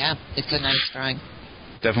 It's a nice drawing.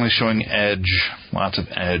 Definitely showing edge, lots of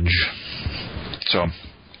edge. So.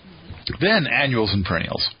 Then annuals and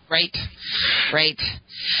perennials. Right.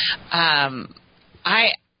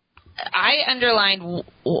 I underlined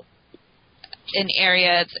an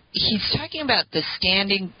area. He's talking about the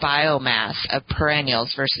standing biomass of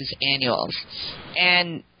perennials versus annuals,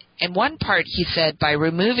 and in one part he said by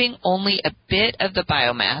removing only a bit of the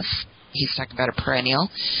biomass. He's talking about a perennial.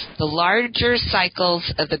 The larger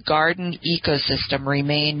cycles of the garden ecosystem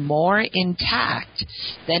remain more intact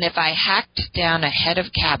than if I hacked down a head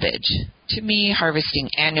of cabbage. To me, harvesting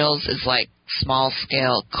annuals is like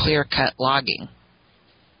small-scale, clear-cut logging.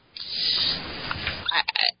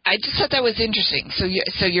 I just thought that was interesting.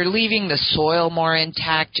 So you're leaving the soil more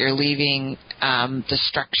intact. You're leaving the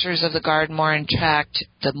structures of the garden more intact.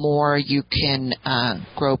 The more you can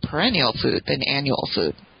grow perennial food than annual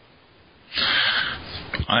food.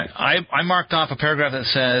 I marked off a paragraph that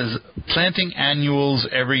says planting annuals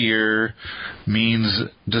every year means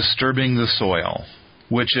disturbing the soil,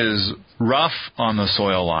 which is rough on the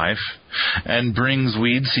soil life and brings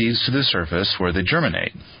weed seeds to the surface where they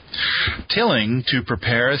germinate. Tilling to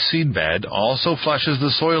prepare a seed bed also flushes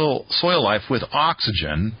the soil life with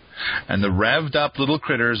oxygen, and the revved up little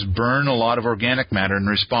critters burn a lot of organic matter in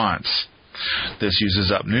response. This uses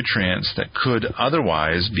up nutrients that could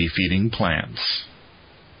otherwise be feeding plants.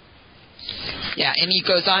 Yeah, and he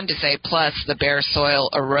goes on to say, plus the bare soil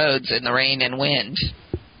erodes in the rain and wind.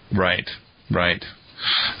 Right.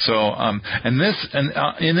 So, in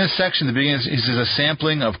this section, the beginning is a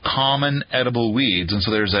sampling of common edible weeds, and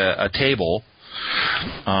so there's a table.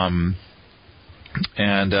 I'm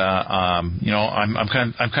kind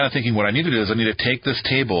of thinking what I need to do is I need to take this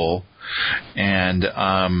table and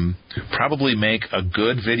probably make a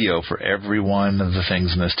good video for every one of the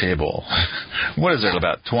things in this table. What is there,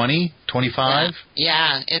 about 20, 25?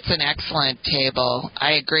 Yeah, it's an excellent table.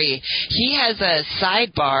 I agree. He has a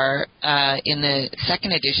sidebar in the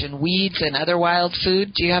second edition, Weeds and Other Wild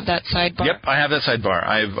Food. Do you have that sidebar? Yep, I have that sidebar.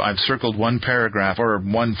 I've circled one paragraph or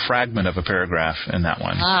one fragment of a paragraph in that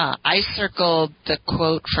one. I circled the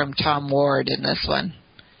quote from Tom Ward in this one.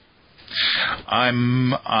 I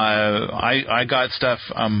got stuff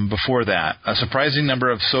before that. A surprising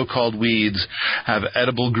number of so-called weeds have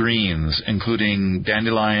edible greens, including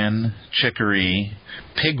dandelion, chicory,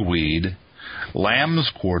 pigweed,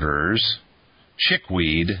 lamb's quarters,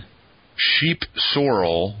 chickweed, sheep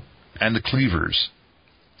sorrel, and cleavers.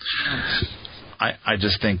 I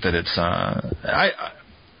just think that it's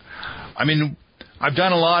I've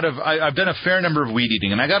done a fair number of weed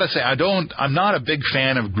eating, and I got to say, I'm not a big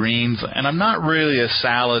fan of greens, and I'm not really a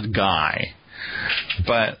salad guy.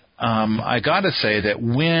 But I got to say that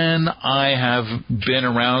when I have been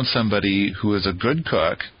around somebody who is a good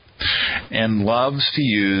cook and loves to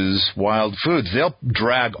use wild foods, they'll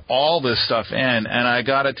drag all this stuff in, and I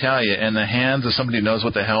got to tell you, in the hands of somebody who knows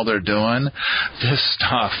what the hell they're doing, this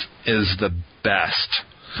stuff is the best.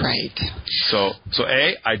 Right. So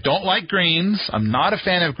I don't like greens. I'm not a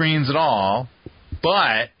fan of greens at all.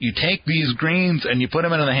 But you take these greens and you put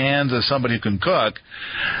them into the hands of somebody who can cook,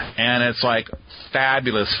 and it's like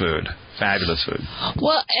fabulous food. Fabulous food.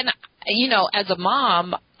 Well, and, as a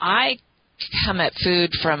mom, I come at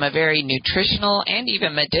food from a very nutritional and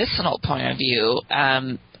even medicinal point of view.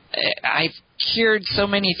 I've cured so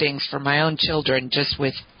many things for my own children just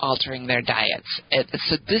with altering their diets.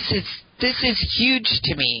 So this is huge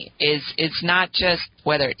to me. It's not just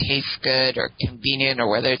whether it tastes good or convenient or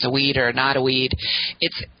whether it's a weed or not a weed.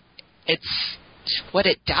 It's what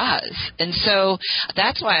it does. And so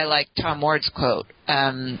that's why I like Tom Ward's quote.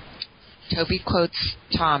 Toby quotes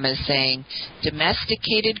Tom as saying,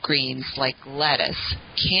 "Domesticated greens like lettuce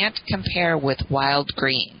can't compare with wild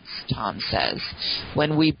greens," Tom says.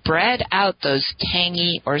 "When we bred out those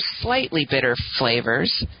tangy or slightly bitter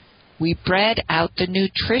flavors, we bred out the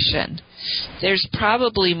nutrition. There's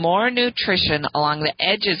probably more nutrition along the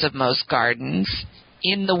edges of most gardens,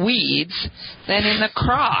 in the weeds, than in the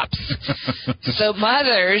crops. So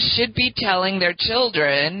mothers should be telling their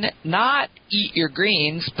children, not eat your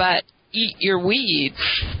greens, but eat your weeds."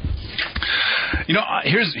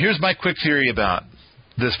 Here's my quick theory about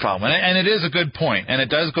this problem, and it is a good point, and it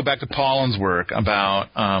does go back to Pollan's work about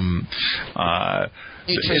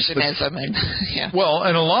nutritionism. Well,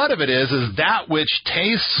 and a lot of it is that which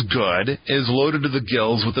tastes good is loaded to the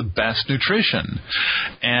gills with the best nutrition,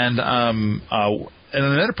 and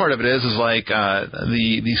another part of it is like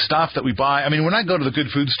the stuff that we buy. I mean, when I go to the good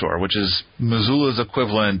food store, which is Missoula's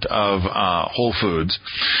equivalent of Whole Foods,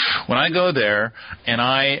 when I go there and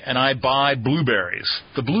I buy blueberries,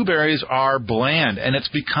 the blueberries are bland, and it's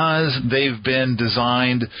because they've been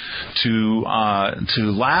designed to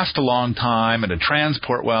last a long time and to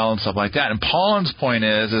transport well and stuff like that. And Pollan's point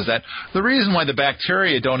is that the reason why the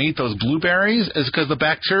bacteria don't eat those blueberries is because the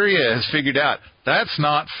bacteria has figured out that's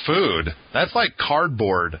not food. That's like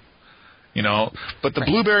cardboard, But the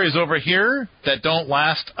blueberries over here that don't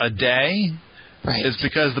last a day is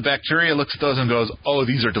because the bacteria looks at those and goes, "Oh,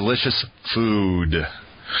 these are delicious food."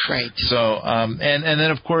 Right. So, and then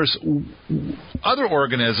of course, other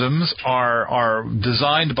organisms are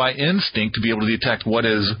designed by instinct to be able to detect what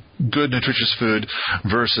is good, nutritious food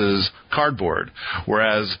versus cardboard,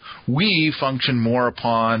 whereas we function more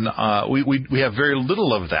upon we have very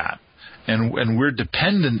little of that. And we're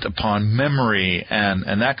dependent upon memory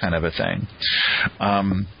and that kind of a thing.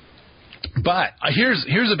 But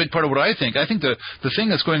here's a big part of what I think. I think the thing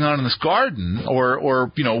that's going on in this garden,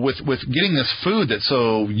 or with getting this food that's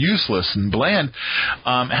so useless and bland,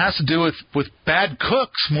 has to do with bad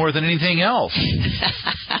cooks more than anything else.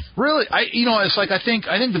 Really, it's like I think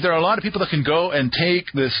that there are a lot of people that can go and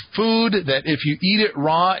take this food that if you eat it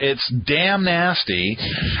raw, it's damn nasty,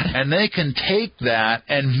 and they can take that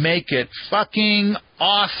and make it fucking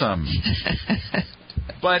awesome.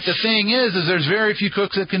 But the thing is there's very few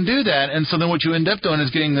cooks that can do that, and so then what you end up doing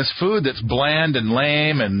is getting this food that's bland and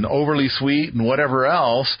lame and overly sweet and whatever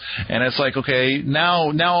else, and it's like, okay,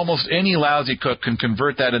 now almost any lousy cook can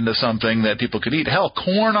convert that into something that people could eat. Hell,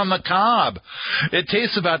 corn on the cob. It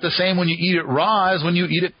tastes about the same when you eat it raw as when you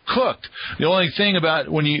eat it cooked. The only thing about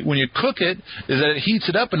when you cook it is that it heats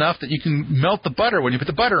it up enough that you can melt the butter when you put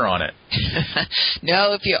the butter on it.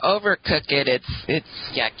 No, if you overcook it,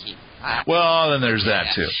 it's yucky. Well, then there's that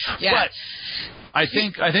too. Yeah. But I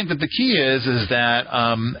think that the key is that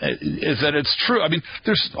it's true. I mean,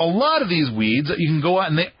 there's a lot of these weeds that you can go out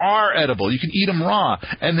and they are edible. You can eat them raw,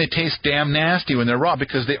 and they taste damn nasty when they're raw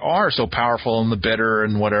because they are so powerful in the bitter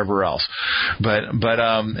and whatever else. But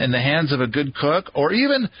in the hands of a good cook, or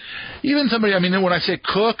even somebody. I mean, when I say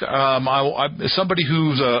cook, somebody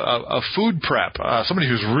who's a food prep, somebody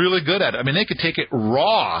who's really good at it. I mean, they could take it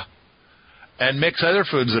raw and mix other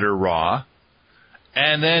foods that are raw,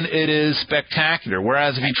 and then it is spectacular.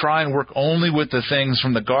 Whereas if you try and work only with the things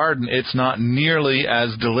from the garden, it's not nearly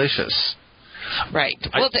as delicious. Right.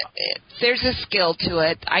 Well, there's a skill to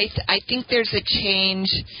it. I think there's a change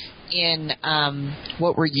in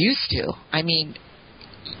what we're used to. I mean,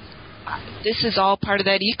 this is all part of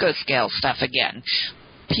that eco-scale stuff again.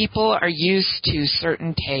 People are used to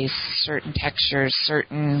certain tastes, certain textures,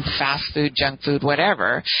 certain fast food, junk food,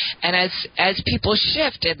 whatever. And as people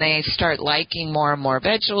shift and they start liking more and more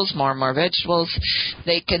vegetables,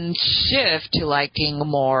 they can shift to liking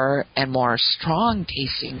more and more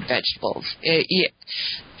strong-tasting vegetables.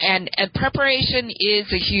 And preparation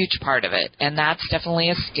is a huge part of it, and that's definitely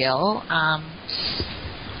a skill.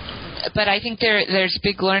 But I think there's a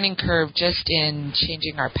big learning curve just in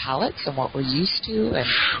changing our palates and what we're used to.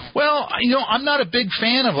 Well, I'm not a big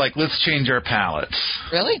fan of let's change our palates.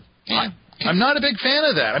 Really? Yeah. I'm not a big fan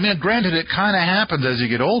of that. I mean, granted, it kind of happens as you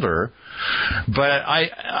get older, but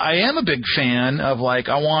I am a big fan of I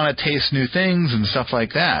want to taste new things and stuff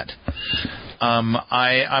like that.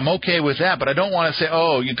 I'm okay with that, but I don't want to say,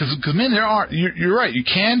 because man, you're right, you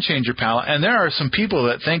can change your palate, and there are some people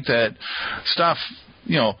that think that stuff,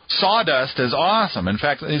 sawdust is awesome. In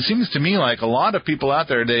fact, it seems to me like a lot of people out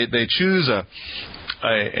there, they choose a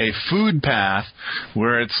food path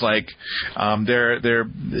where it's they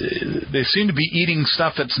seem to be eating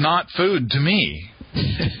stuff that's not food to me.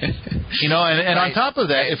 You know, and on top of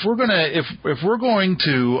that, if we're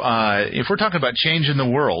talking about changing the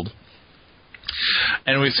world,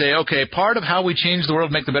 and we say, okay, part of how we change the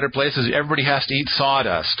world, make the better place, is everybody has to eat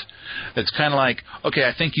sawdust. It's kind of like, okay,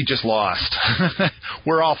 I think you just lost.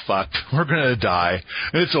 We're all fucked. We're going to die.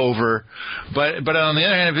 It's over. But on the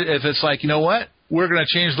other hand, if it's like, you know what? We're going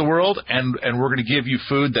to change the world, and we're going to give you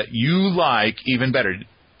food that you like even better.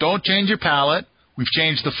 Don't change your palate. We've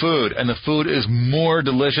changed the food, and the food is more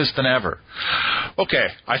delicious than ever. Okay,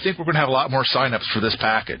 I think we're going to have a lot more sign-ups for this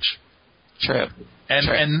package. True.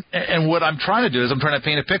 And what I'm trying to do is I'm trying to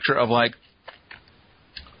paint a picture of a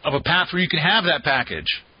path where you can have that package,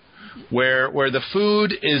 where the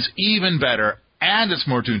food is even better and it's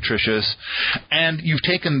more nutritious, and you've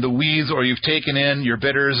taken the weeds or you've taken in your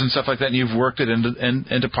bitters and stuff like that, and you've worked it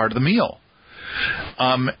into part of the meal.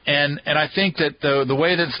 And I think that the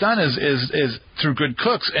way that's done is through good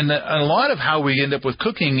cooks, and a lot of how we end up with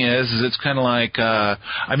cooking is it's kind of like I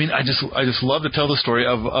just love to tell the story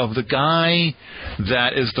of the guy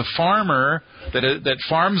that is the farmer that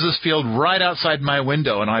farms this field right outside my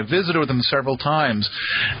window, and I visited with him several times,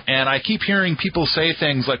 and I keep hearing people say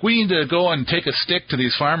things like, we need to go and take a stick to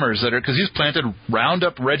these farmers because he's planted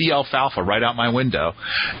Roundup Ready alfalfa right out my window,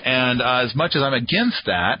 and as much as I'm against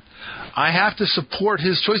that, I have to support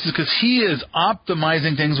his choices because he is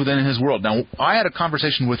optimizing things within his world. Now, I had a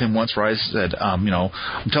conversation with him once where I said, I'm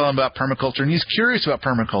telling him about permaculture, and he's curious about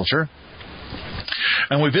permaculture.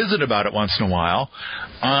 And we visit about it once in a while.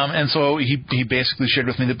 And so he basically shared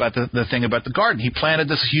with me about the thing about the garden. He planted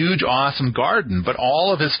this huge, awesome garden, but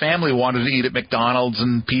all of his family wanted to eat at McDonald's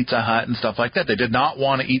and Pizza Hut and stuff like that. They did not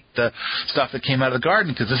want to eat the stuff that came out of the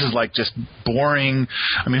garden because this is like just boring.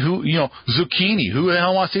 I mean, zucchini. Who the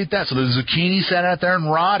hell wants to eat that? So the zucchini sat out there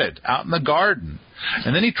and rotted out in the garden.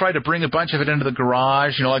 And then he tried to bring a bunch of it into the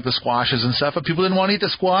garage, like the squashes and stuff, but people didn't want to eat the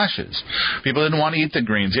squashes. People didn't want to eat the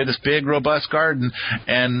greens. He had this big, robust garden,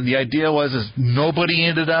 and the idea was nobody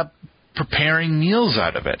ended up preparing meals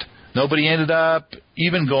out of it. Nobody ended up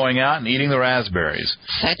even going out and eating the raspberries.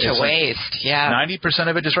 Such a waste, yeah. 90%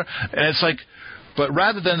 of it just... And it's like, but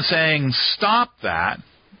rather than saying, stop that,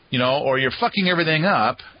 or you're fucking everything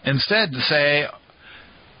up, instead to say,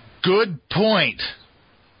 good point.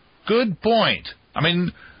 Good point. I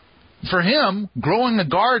mean, for him, growing a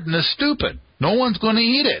garden is stupid. No one's going to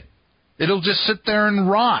eat it. It'll just sit there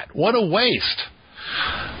and rot. What a waste.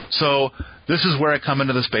 So this is where I come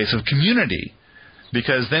into the space of community.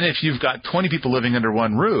 Because then if you've got 20 people living under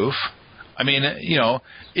one roof, I mean,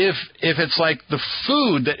 if it's like the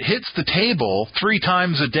food that hits the table 3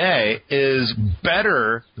 times a day is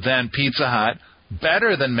better than Pizza Hut,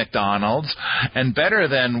 better than McDonald's, and better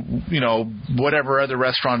than, whatever other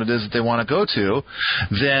restaurant it is that they want to go to,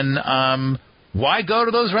 then why go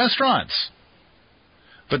to those restaurants?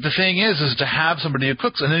 But the thing is to have somebody who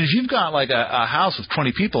cooks. And then if you've got like a house with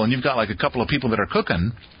 20 people and you've got like a couple of people that are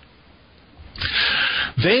cooking,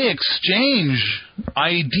 they exchange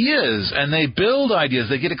ideas and they build ideas.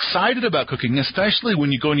 They get excited about cooking, especially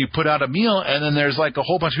when you go and you put out a meal and then there's like a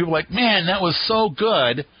whole bunch of people like, man, that was so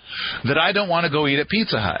good that I don't want to go eat at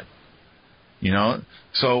Pizza Hut.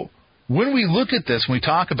 So when we look at this, when we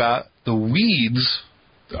talk about the weeds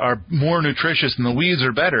are more nutritious and the weeds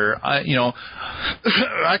are better,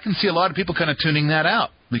 I can see a lot of people kind of tuning that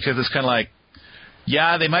out because it's kind of like,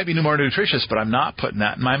 yeah, they might be more nutritious, but I'm not putting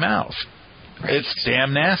that in my mouth. Right. It's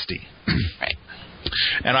damn nasty. Right.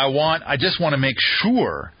 And I just want to make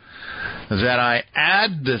sure that I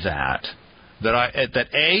add to that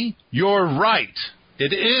A, you're right.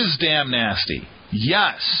 It is damn nasty.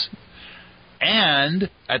 Yes.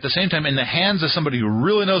 And at the same time, in the hands of somebody who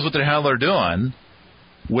really knows what the hell they're doing,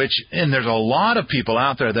 and there's a lot of people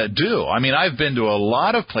out there that do. I mean, I've been to a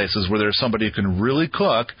lot of places where there's somebody who can really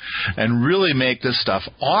cook and really make this stuff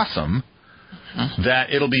awesome.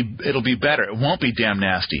 That it'll be better. It won't be damn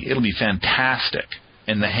nasty. It'll be fantastic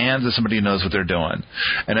in the hands of somebody who knows what they're doing.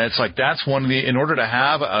 And it's like that's in order to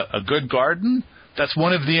have a good garden, that's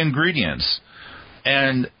one of the ingredients.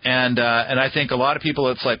 And I think a lot of people,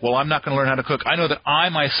 it's like, well, I'm not going to learn how to cook. I know that I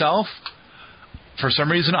myself, for some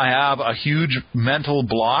reason, I have a huge mental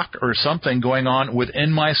block or something going on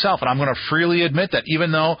within myself. And I'm going to freely admit that,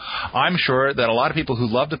 even though I'm sure that a lot of people who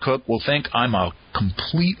love to cook will think I'm a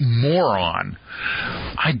complete moron.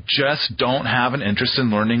 I just don't have an interest in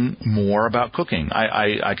learning more about cooking.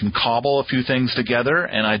 I can cobble a few things together,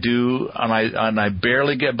 and I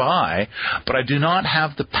barely get by, but I do not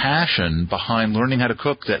have the passion behind learning how to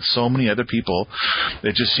cook that so many other people.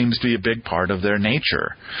 It just seems to be a big part of their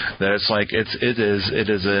nature. That it's like it it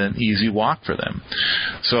is an easy walk for them.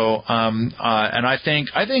 So, and I think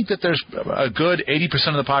that there's a good 80%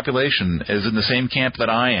 of the population is in the same camp that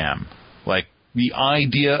I am. Like, the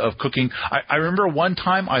idea of cooking. I remember one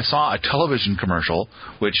time I saw a television commercial,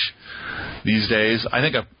 which these days I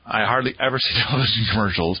think I hardly ever see television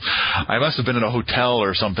commercials. I must have been in a hotel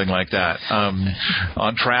or something like that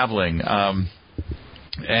on traveling.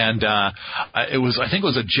 And I think it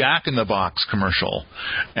was a Jack in the Box commercial,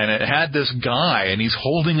 and it had this guy, and he's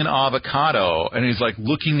holding an avocado, and he's like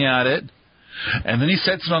looking at it, and then he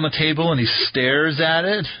sets it on the table and he stares at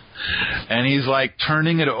it, and he's like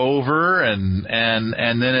turning it over, and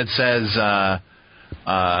then it says,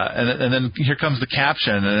 and then here comes the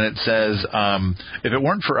caption, and it says, if it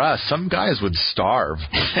weren't for us, some guys would starve.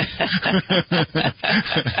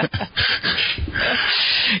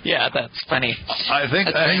 Yeah, that's funny. I think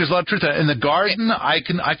there's a lot of truth to that. In the garden, I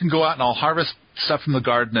can go out and I'll harvest stuff from the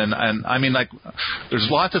garden, and I mean, like, there's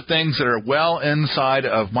lots of things that are well inside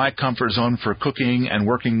of my comfort zone for cooking and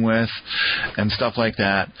working with and stuff like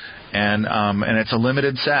that, and it's a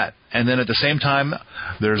limited set. And then at the same time,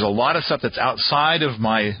 there's a lot of stuff that's outside of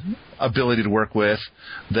my ability to work with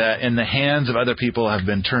that in the hands of other people have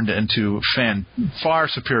been turned into far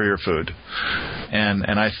superior food. And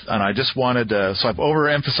I just wanted to, so I've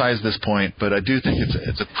overemphasized this point, but I do think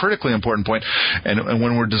it's a critically important point. And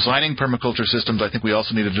when we're designing permaculture systems, I think we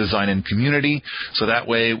also need to design in community, so that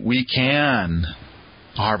way we can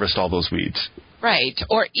harvest all those weeds. Right,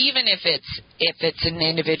 or even if it's an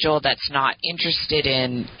individual that's not interested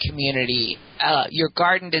in community, your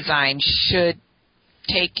garden design should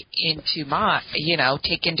take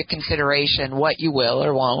into consideration what you will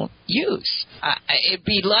or won't use. It'd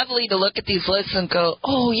be lovely to look at these lists and go,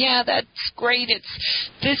 oh yeah, that's great.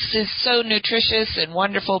 This is so nutritious and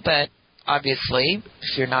wonderful, but obviously,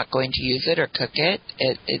 if you're not going to use it or cook it,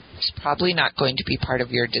 it's probably not going to be part of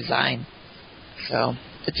your design. So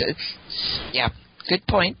yeah, good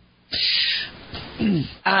point.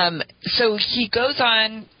 So he goes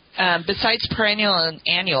on, besides perennial and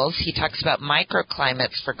annuals, he talks about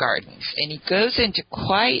microclimates for gardens, and he goes into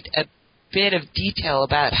quite a bit of detail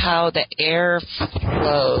about how the air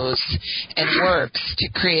flows and works to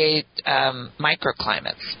create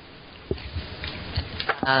microclimates.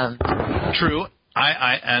 True.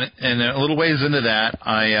 And a little ways into that,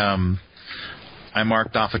 I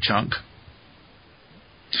marked off a chunk.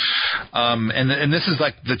 And this is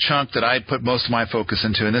like the chunk that I put most of my focus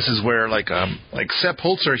into, and this is where like Sepp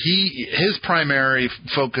Holzer, his primary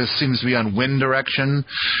focus seems to be on wind direction,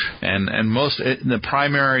 and the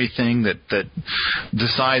primary thing that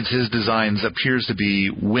decides his designs appears to be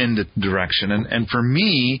wind direction, and for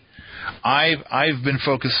me, I've been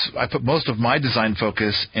focused. I put most of my design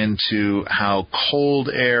focus into how cold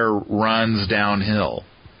air runs downhill.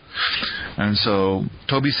 And so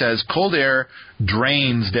Toby says cold air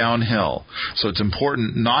drains downhill, so it's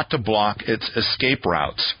important not to block its escape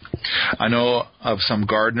routes. I know of some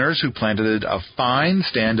gardeners who planted a fine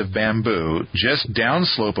stand of bamboo just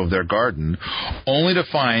downslope of their garden, only to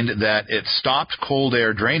find that it stopped cold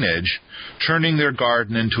air drainage, turning their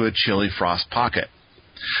garden into a chilly frost pocket.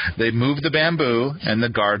 They moved the bamboo, and the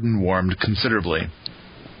garden warmed considerably.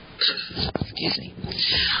 Excuse me.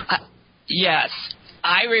 Yes.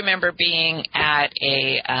 I remember being at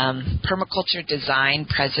a permaculture design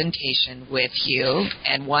presentation with you,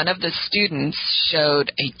 and one of the students showed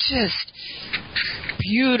a just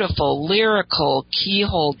beautiful, lyrical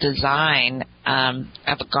keyhole design of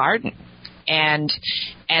a garden, and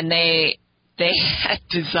they had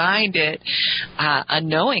designed it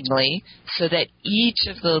unknowingly so that each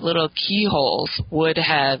of the little keyholes would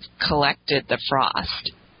have collected the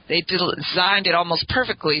frost. They designed it almost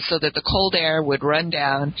perfectly so that the cold air would run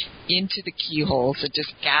down into the keyholes and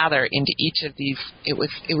just gather into each of these. It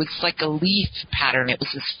was like a leaf pattern. It was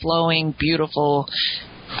this flowing, beautiful,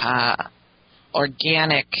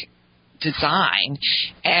 organic design.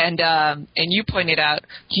 And you pointed out,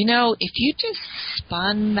 if you just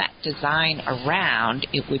spun that design around,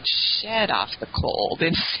 it would shed off the cold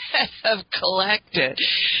instead of collect it.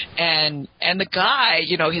 And the guy,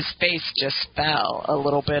 his face just fell a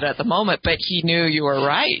little bit at the moment, but he knew you were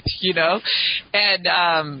right,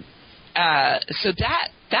 And so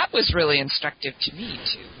that was really instructive to me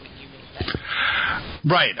too.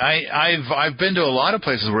 Right. I've been to a lot of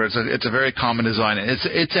places where it's a very common design.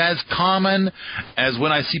 It's as common as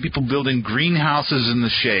when I see people building greenhouses in the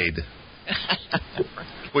shade,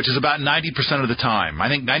 which is about 90% of the time. I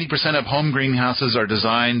think 90% of home greenhouses are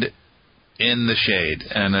designed in the shade,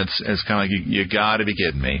 and it's kind of like you got to be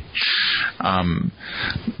kidding me.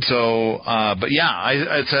 But yeah,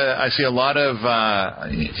 I see a lot of,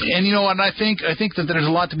 and you know what? I think that there's a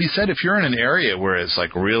lot to be said if you're in an area where it's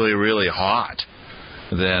like really, really hot.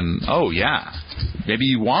 Then, maybe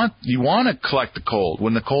you want to collect the cold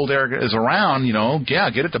when the cold air is around.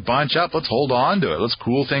 Get it to bunch up. Let's hold on to it. Let's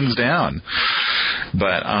cool things down.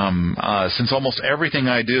 But since almost everything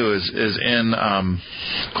I do is in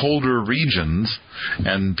colder regions,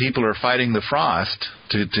 and people are fighting the frost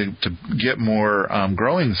to get more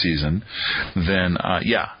growing season, then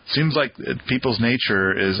seems like people's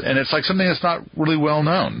nature is, and it's like something that's not really well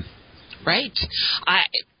known. Right.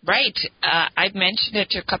 I've mentioned it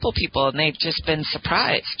to a couple people, and they've just been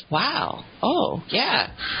surprised. Wow. Oh,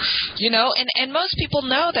 yeah. And most people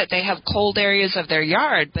know that they have cold areas of their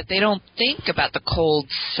yard, but they don't think about the cold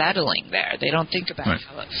settling there. They don't think about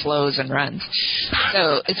how it flows and runs.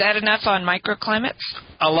 So is that enough on microclimates?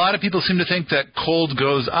 A lot of people seem to think that cold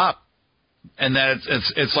goes up, and that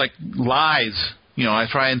it's like lies. I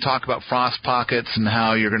try and talk about frost pockets and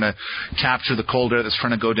how you're going to capture the cold air that's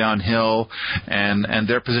trying to go downhill, and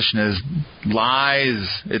their position is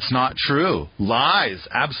lies. It's not true. Lies.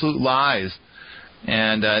 Absolute lies.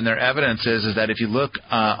 And their evidence is that if you look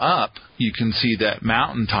up, you can see that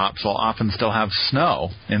mountaintops will often still have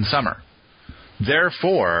snow in summer.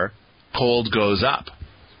 Therefore, cold goes up.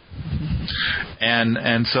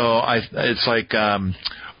 And so it's like...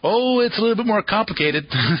 it's a little bit more complicated.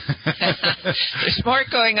 There's more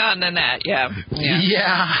going on than that, yeah.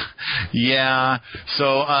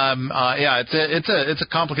 So, it's a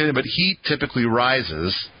complicated, but heat typically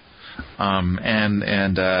rises, and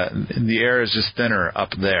the air is just thinner up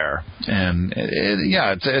there, and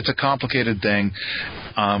it's a complicated thing.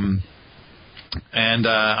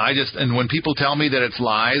 And when people tell me that it's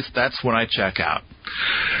lies, that's when I check out.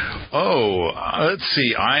 Let's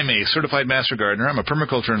see. I'm a certified master gardener. I'm a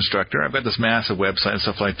permaculture instructor. I've got this massive website and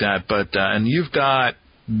stuff like that. But and you've got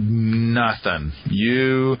nothing.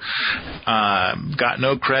 You got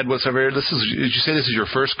no cred whatsoever. Did you say this is your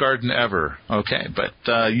first garden ever? Okay, but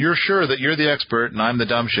you're sure that you're the expert and I'm the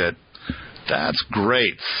dumb shit. That's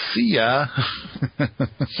great. See ya.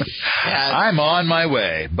 I'm on my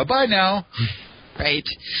way. Bye-bye now. Right.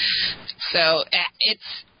 So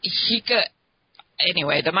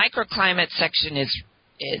anyway, the microclimate section is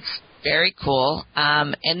very cool.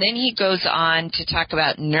 And then he goes on to talk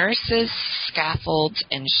about nurses, scaffolds,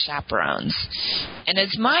 and chaperones. And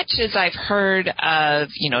as much as I've heard of,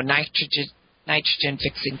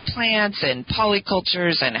 nitrogen-fixing plants and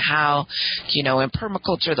polycultures and how, in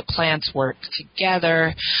permaculture the plants work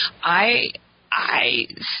together, I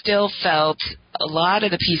still felt a lot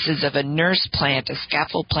of the pieces of a nurse plant, a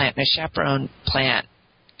scaffold plant, and a chaperone plant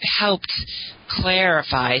helped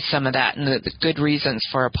clarify some of that and the good reasons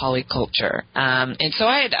for a polyculture. And so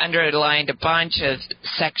I had underlined a bunch of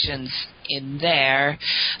sections in there.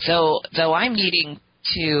 Though I'm needing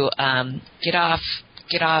to get off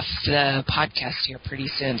the podcast here pretty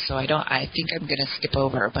soon, so I think I'm going to skip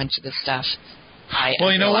over a bunch of the stuff.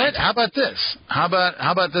 Well, you know what? How about this? How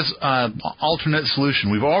about this alternate solution?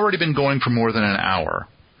 We've already been going for more than an hour.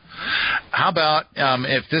 How about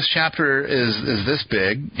if this chapter is this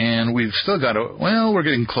big and we've still got we're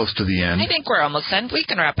getting close to the end. I think we're almost done. We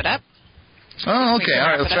can wrap it up. Oh, okay. All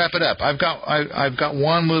right, let's wrap it up. I've got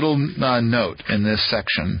one little note in this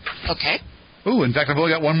section. Okay. Ooh, in fact, I've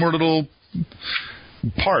only got one more little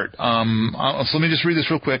part. So let me just read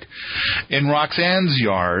this real quick. In Roxanne's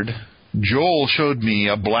yard, Joel showed me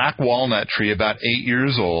a black walnut tree about 8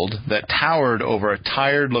 years old that towered over a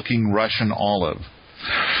tired-looking Russian olive.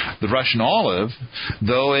 The Russian olive,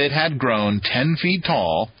 though it had grown 10 feet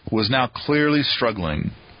tall, was now clearly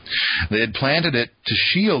struggling. They had planted it to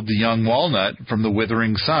shield the young walnut from the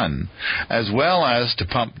withering sun, as well as to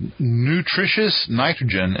pump nutritious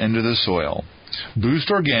nitrogen into the soil, boost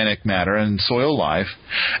organic matter and soil life,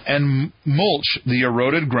 and mulch the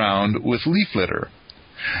eroded ground with leaf litter.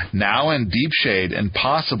 Now in deep shade and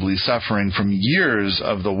possibly suffering from years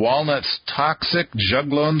of the walnut's toxic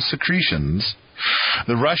juglone secretions,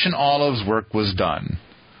 the Russian olive's work was done.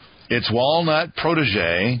 Its walnut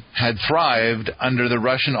protege had thrived under the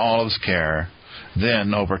Russian olive's care,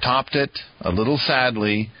 then overtopped it, a little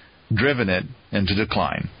sadly, driven it into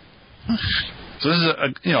decline. So this is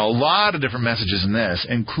a lot of different messages in this,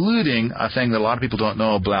 including a thing that a lot of people don't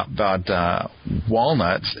know about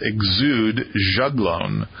walnuts exude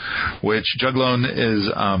juglone, which juglone is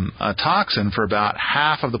a toxin for about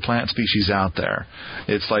half of the plant species out there.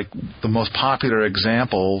 It's like the most popular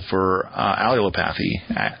example for allelopathy.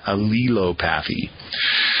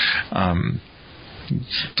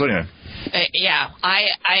 So anyway.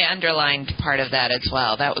 I underlined part of that as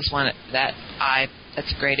well. That was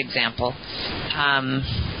that's a great example.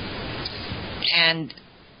 And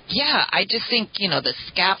yeah, I just think, the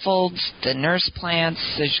scaffolds, the nurse plants,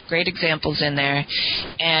 there's great examples in there.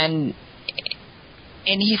 And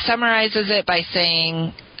he summarizes it by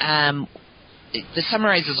saying,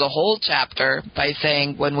 summarizes a whole chapter by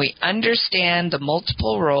saying, when we understand the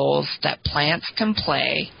multiple roles that plants can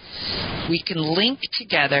play, we can link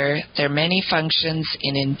together their many functions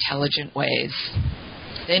in intelligent ways.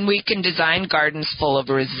 Then we can design gardens full of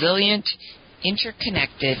resilient,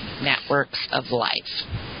 interconnected networks of life.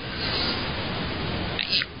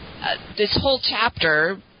 This whole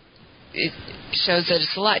chapter, it shows that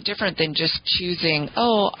it's a lot different than just choosing,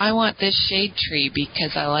 I want this shade tree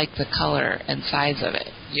because I like the color and size of it,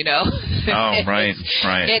 Oh, right.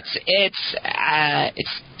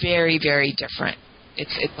 It's very, very different.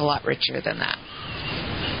 It's a lot richer than that.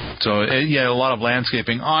 So, a lot of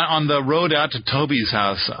landscaping. On the road out to Toby's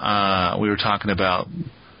house, we were talking about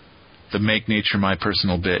the make nature my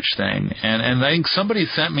personal bitch thing. And I think somebody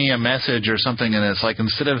sent me a message or something, and it's like,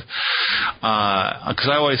 instead of, because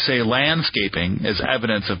I always say landscaping is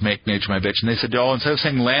evidence of make nature my bitch. And they said, instead of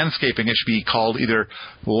saying landscaping, it should be called either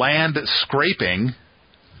land scraping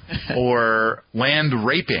or land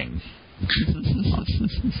raping.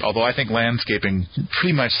 Although I think landscaping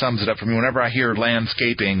pretty much sums it up for me. Whenever I hear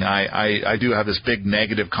landscaping, I do have this big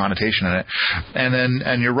negative connotation in it.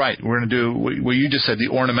 And you're right. We're going to do what you just said, the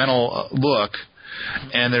ornamental look.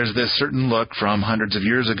 And there's this certain look from hundreds of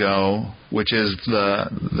years ago, which is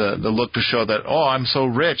the look to show that, I'm so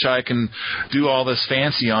rich, I can do all this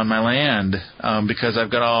fancy on my land because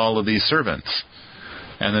I've got all of these servants.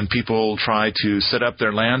 And then people try to set up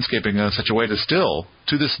their landscaping in such a way to still,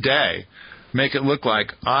 to this day, make it look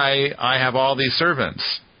like I have all these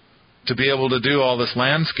servants to be able to do all this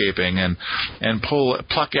landscaping and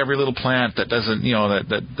pluck every little plant that doesn't,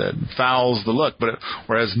 that fouls the look. But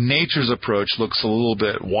whereas nature's approach looks a little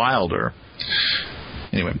bit wilder.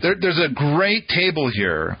 Anyway, there's a great table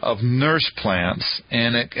here of nurse plants,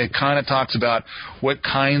 and it kind of talks about what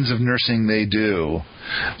kinds of nursing they do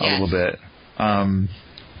a little bit.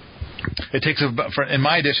 It takes in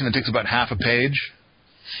my edition, it takes about half a page.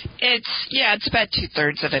 It's about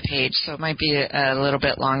 2/3 of a page, so it might be a little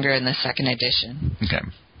bit longer in the second edition. Okay,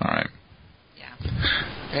 all right. Yeah,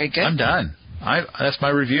 very good. I'm done. That's my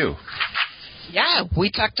review. Yeah, we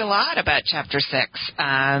talked a lot about Chapter 6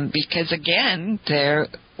 because, again, there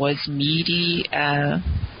was meaty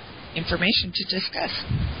information to discuss.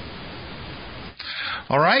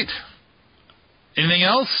 All right. Anything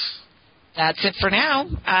else? That's it for now.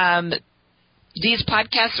 These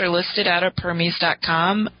podcasts are listed out at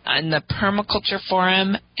Permies.com in the Permaculture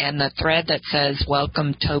Forum and the thread that says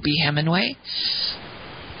Welcome Toby Hemingway,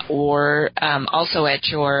 or also at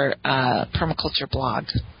your permaculture blog.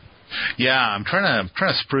 Yeah, I'm trying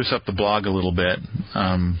to spruce up the blog a little bit.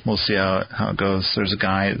 We'll see how it goes. There's a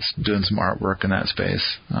guy that's doing some artwork in that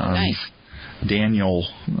space. Nice. Daniel.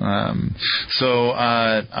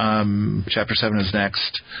 Chapter 7 is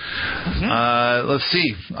next. Mm-hmm. Let's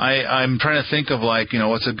see. I'm trying to think of so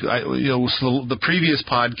the previous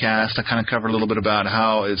podcast I kind of covered a little bit about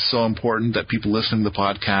how it's so important that people listening to the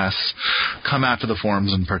podcasts come out to the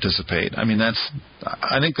forums and participate. I mean,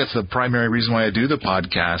 I think that's the primary reason why I do the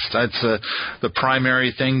podcast. That's the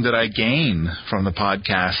primary thing that I gain from the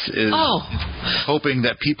podcast is hoping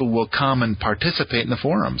that people will come and participate in the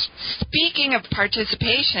forums. Speaking of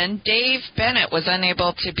participation, Dave Bennett was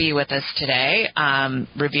unable to be with us today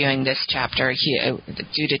reviewing this chapter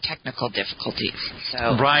due to technical difficulties.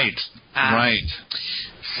 So right.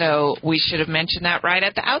 So we should have mentioned that right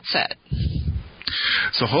at the outset.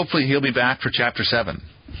 So hopefully he'll be back for Chapter 7.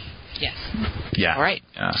 Yes. Yeah. All right.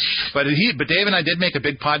 Yeah. But Dave and I did make a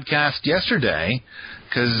big podcast yesterday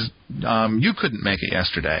because you couldn't make it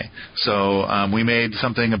yesterday. So we made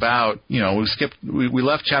something about, we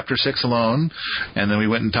left Chapter 6 alone, and then we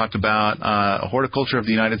went and talked about horticulture of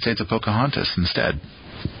the United States of Pocahontas instead.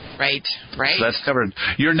 Right. So that's covered.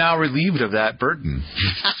 You're now relieved of that burden.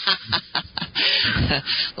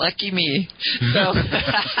 Lucky me. So,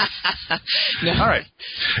 no. All right.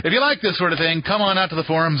 If you like this sort of thing, come on out to the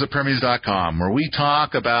forums at Permies.com, where we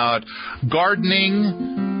talk about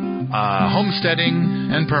gardening,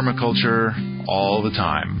 homesteading, and permaculture all the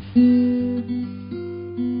time.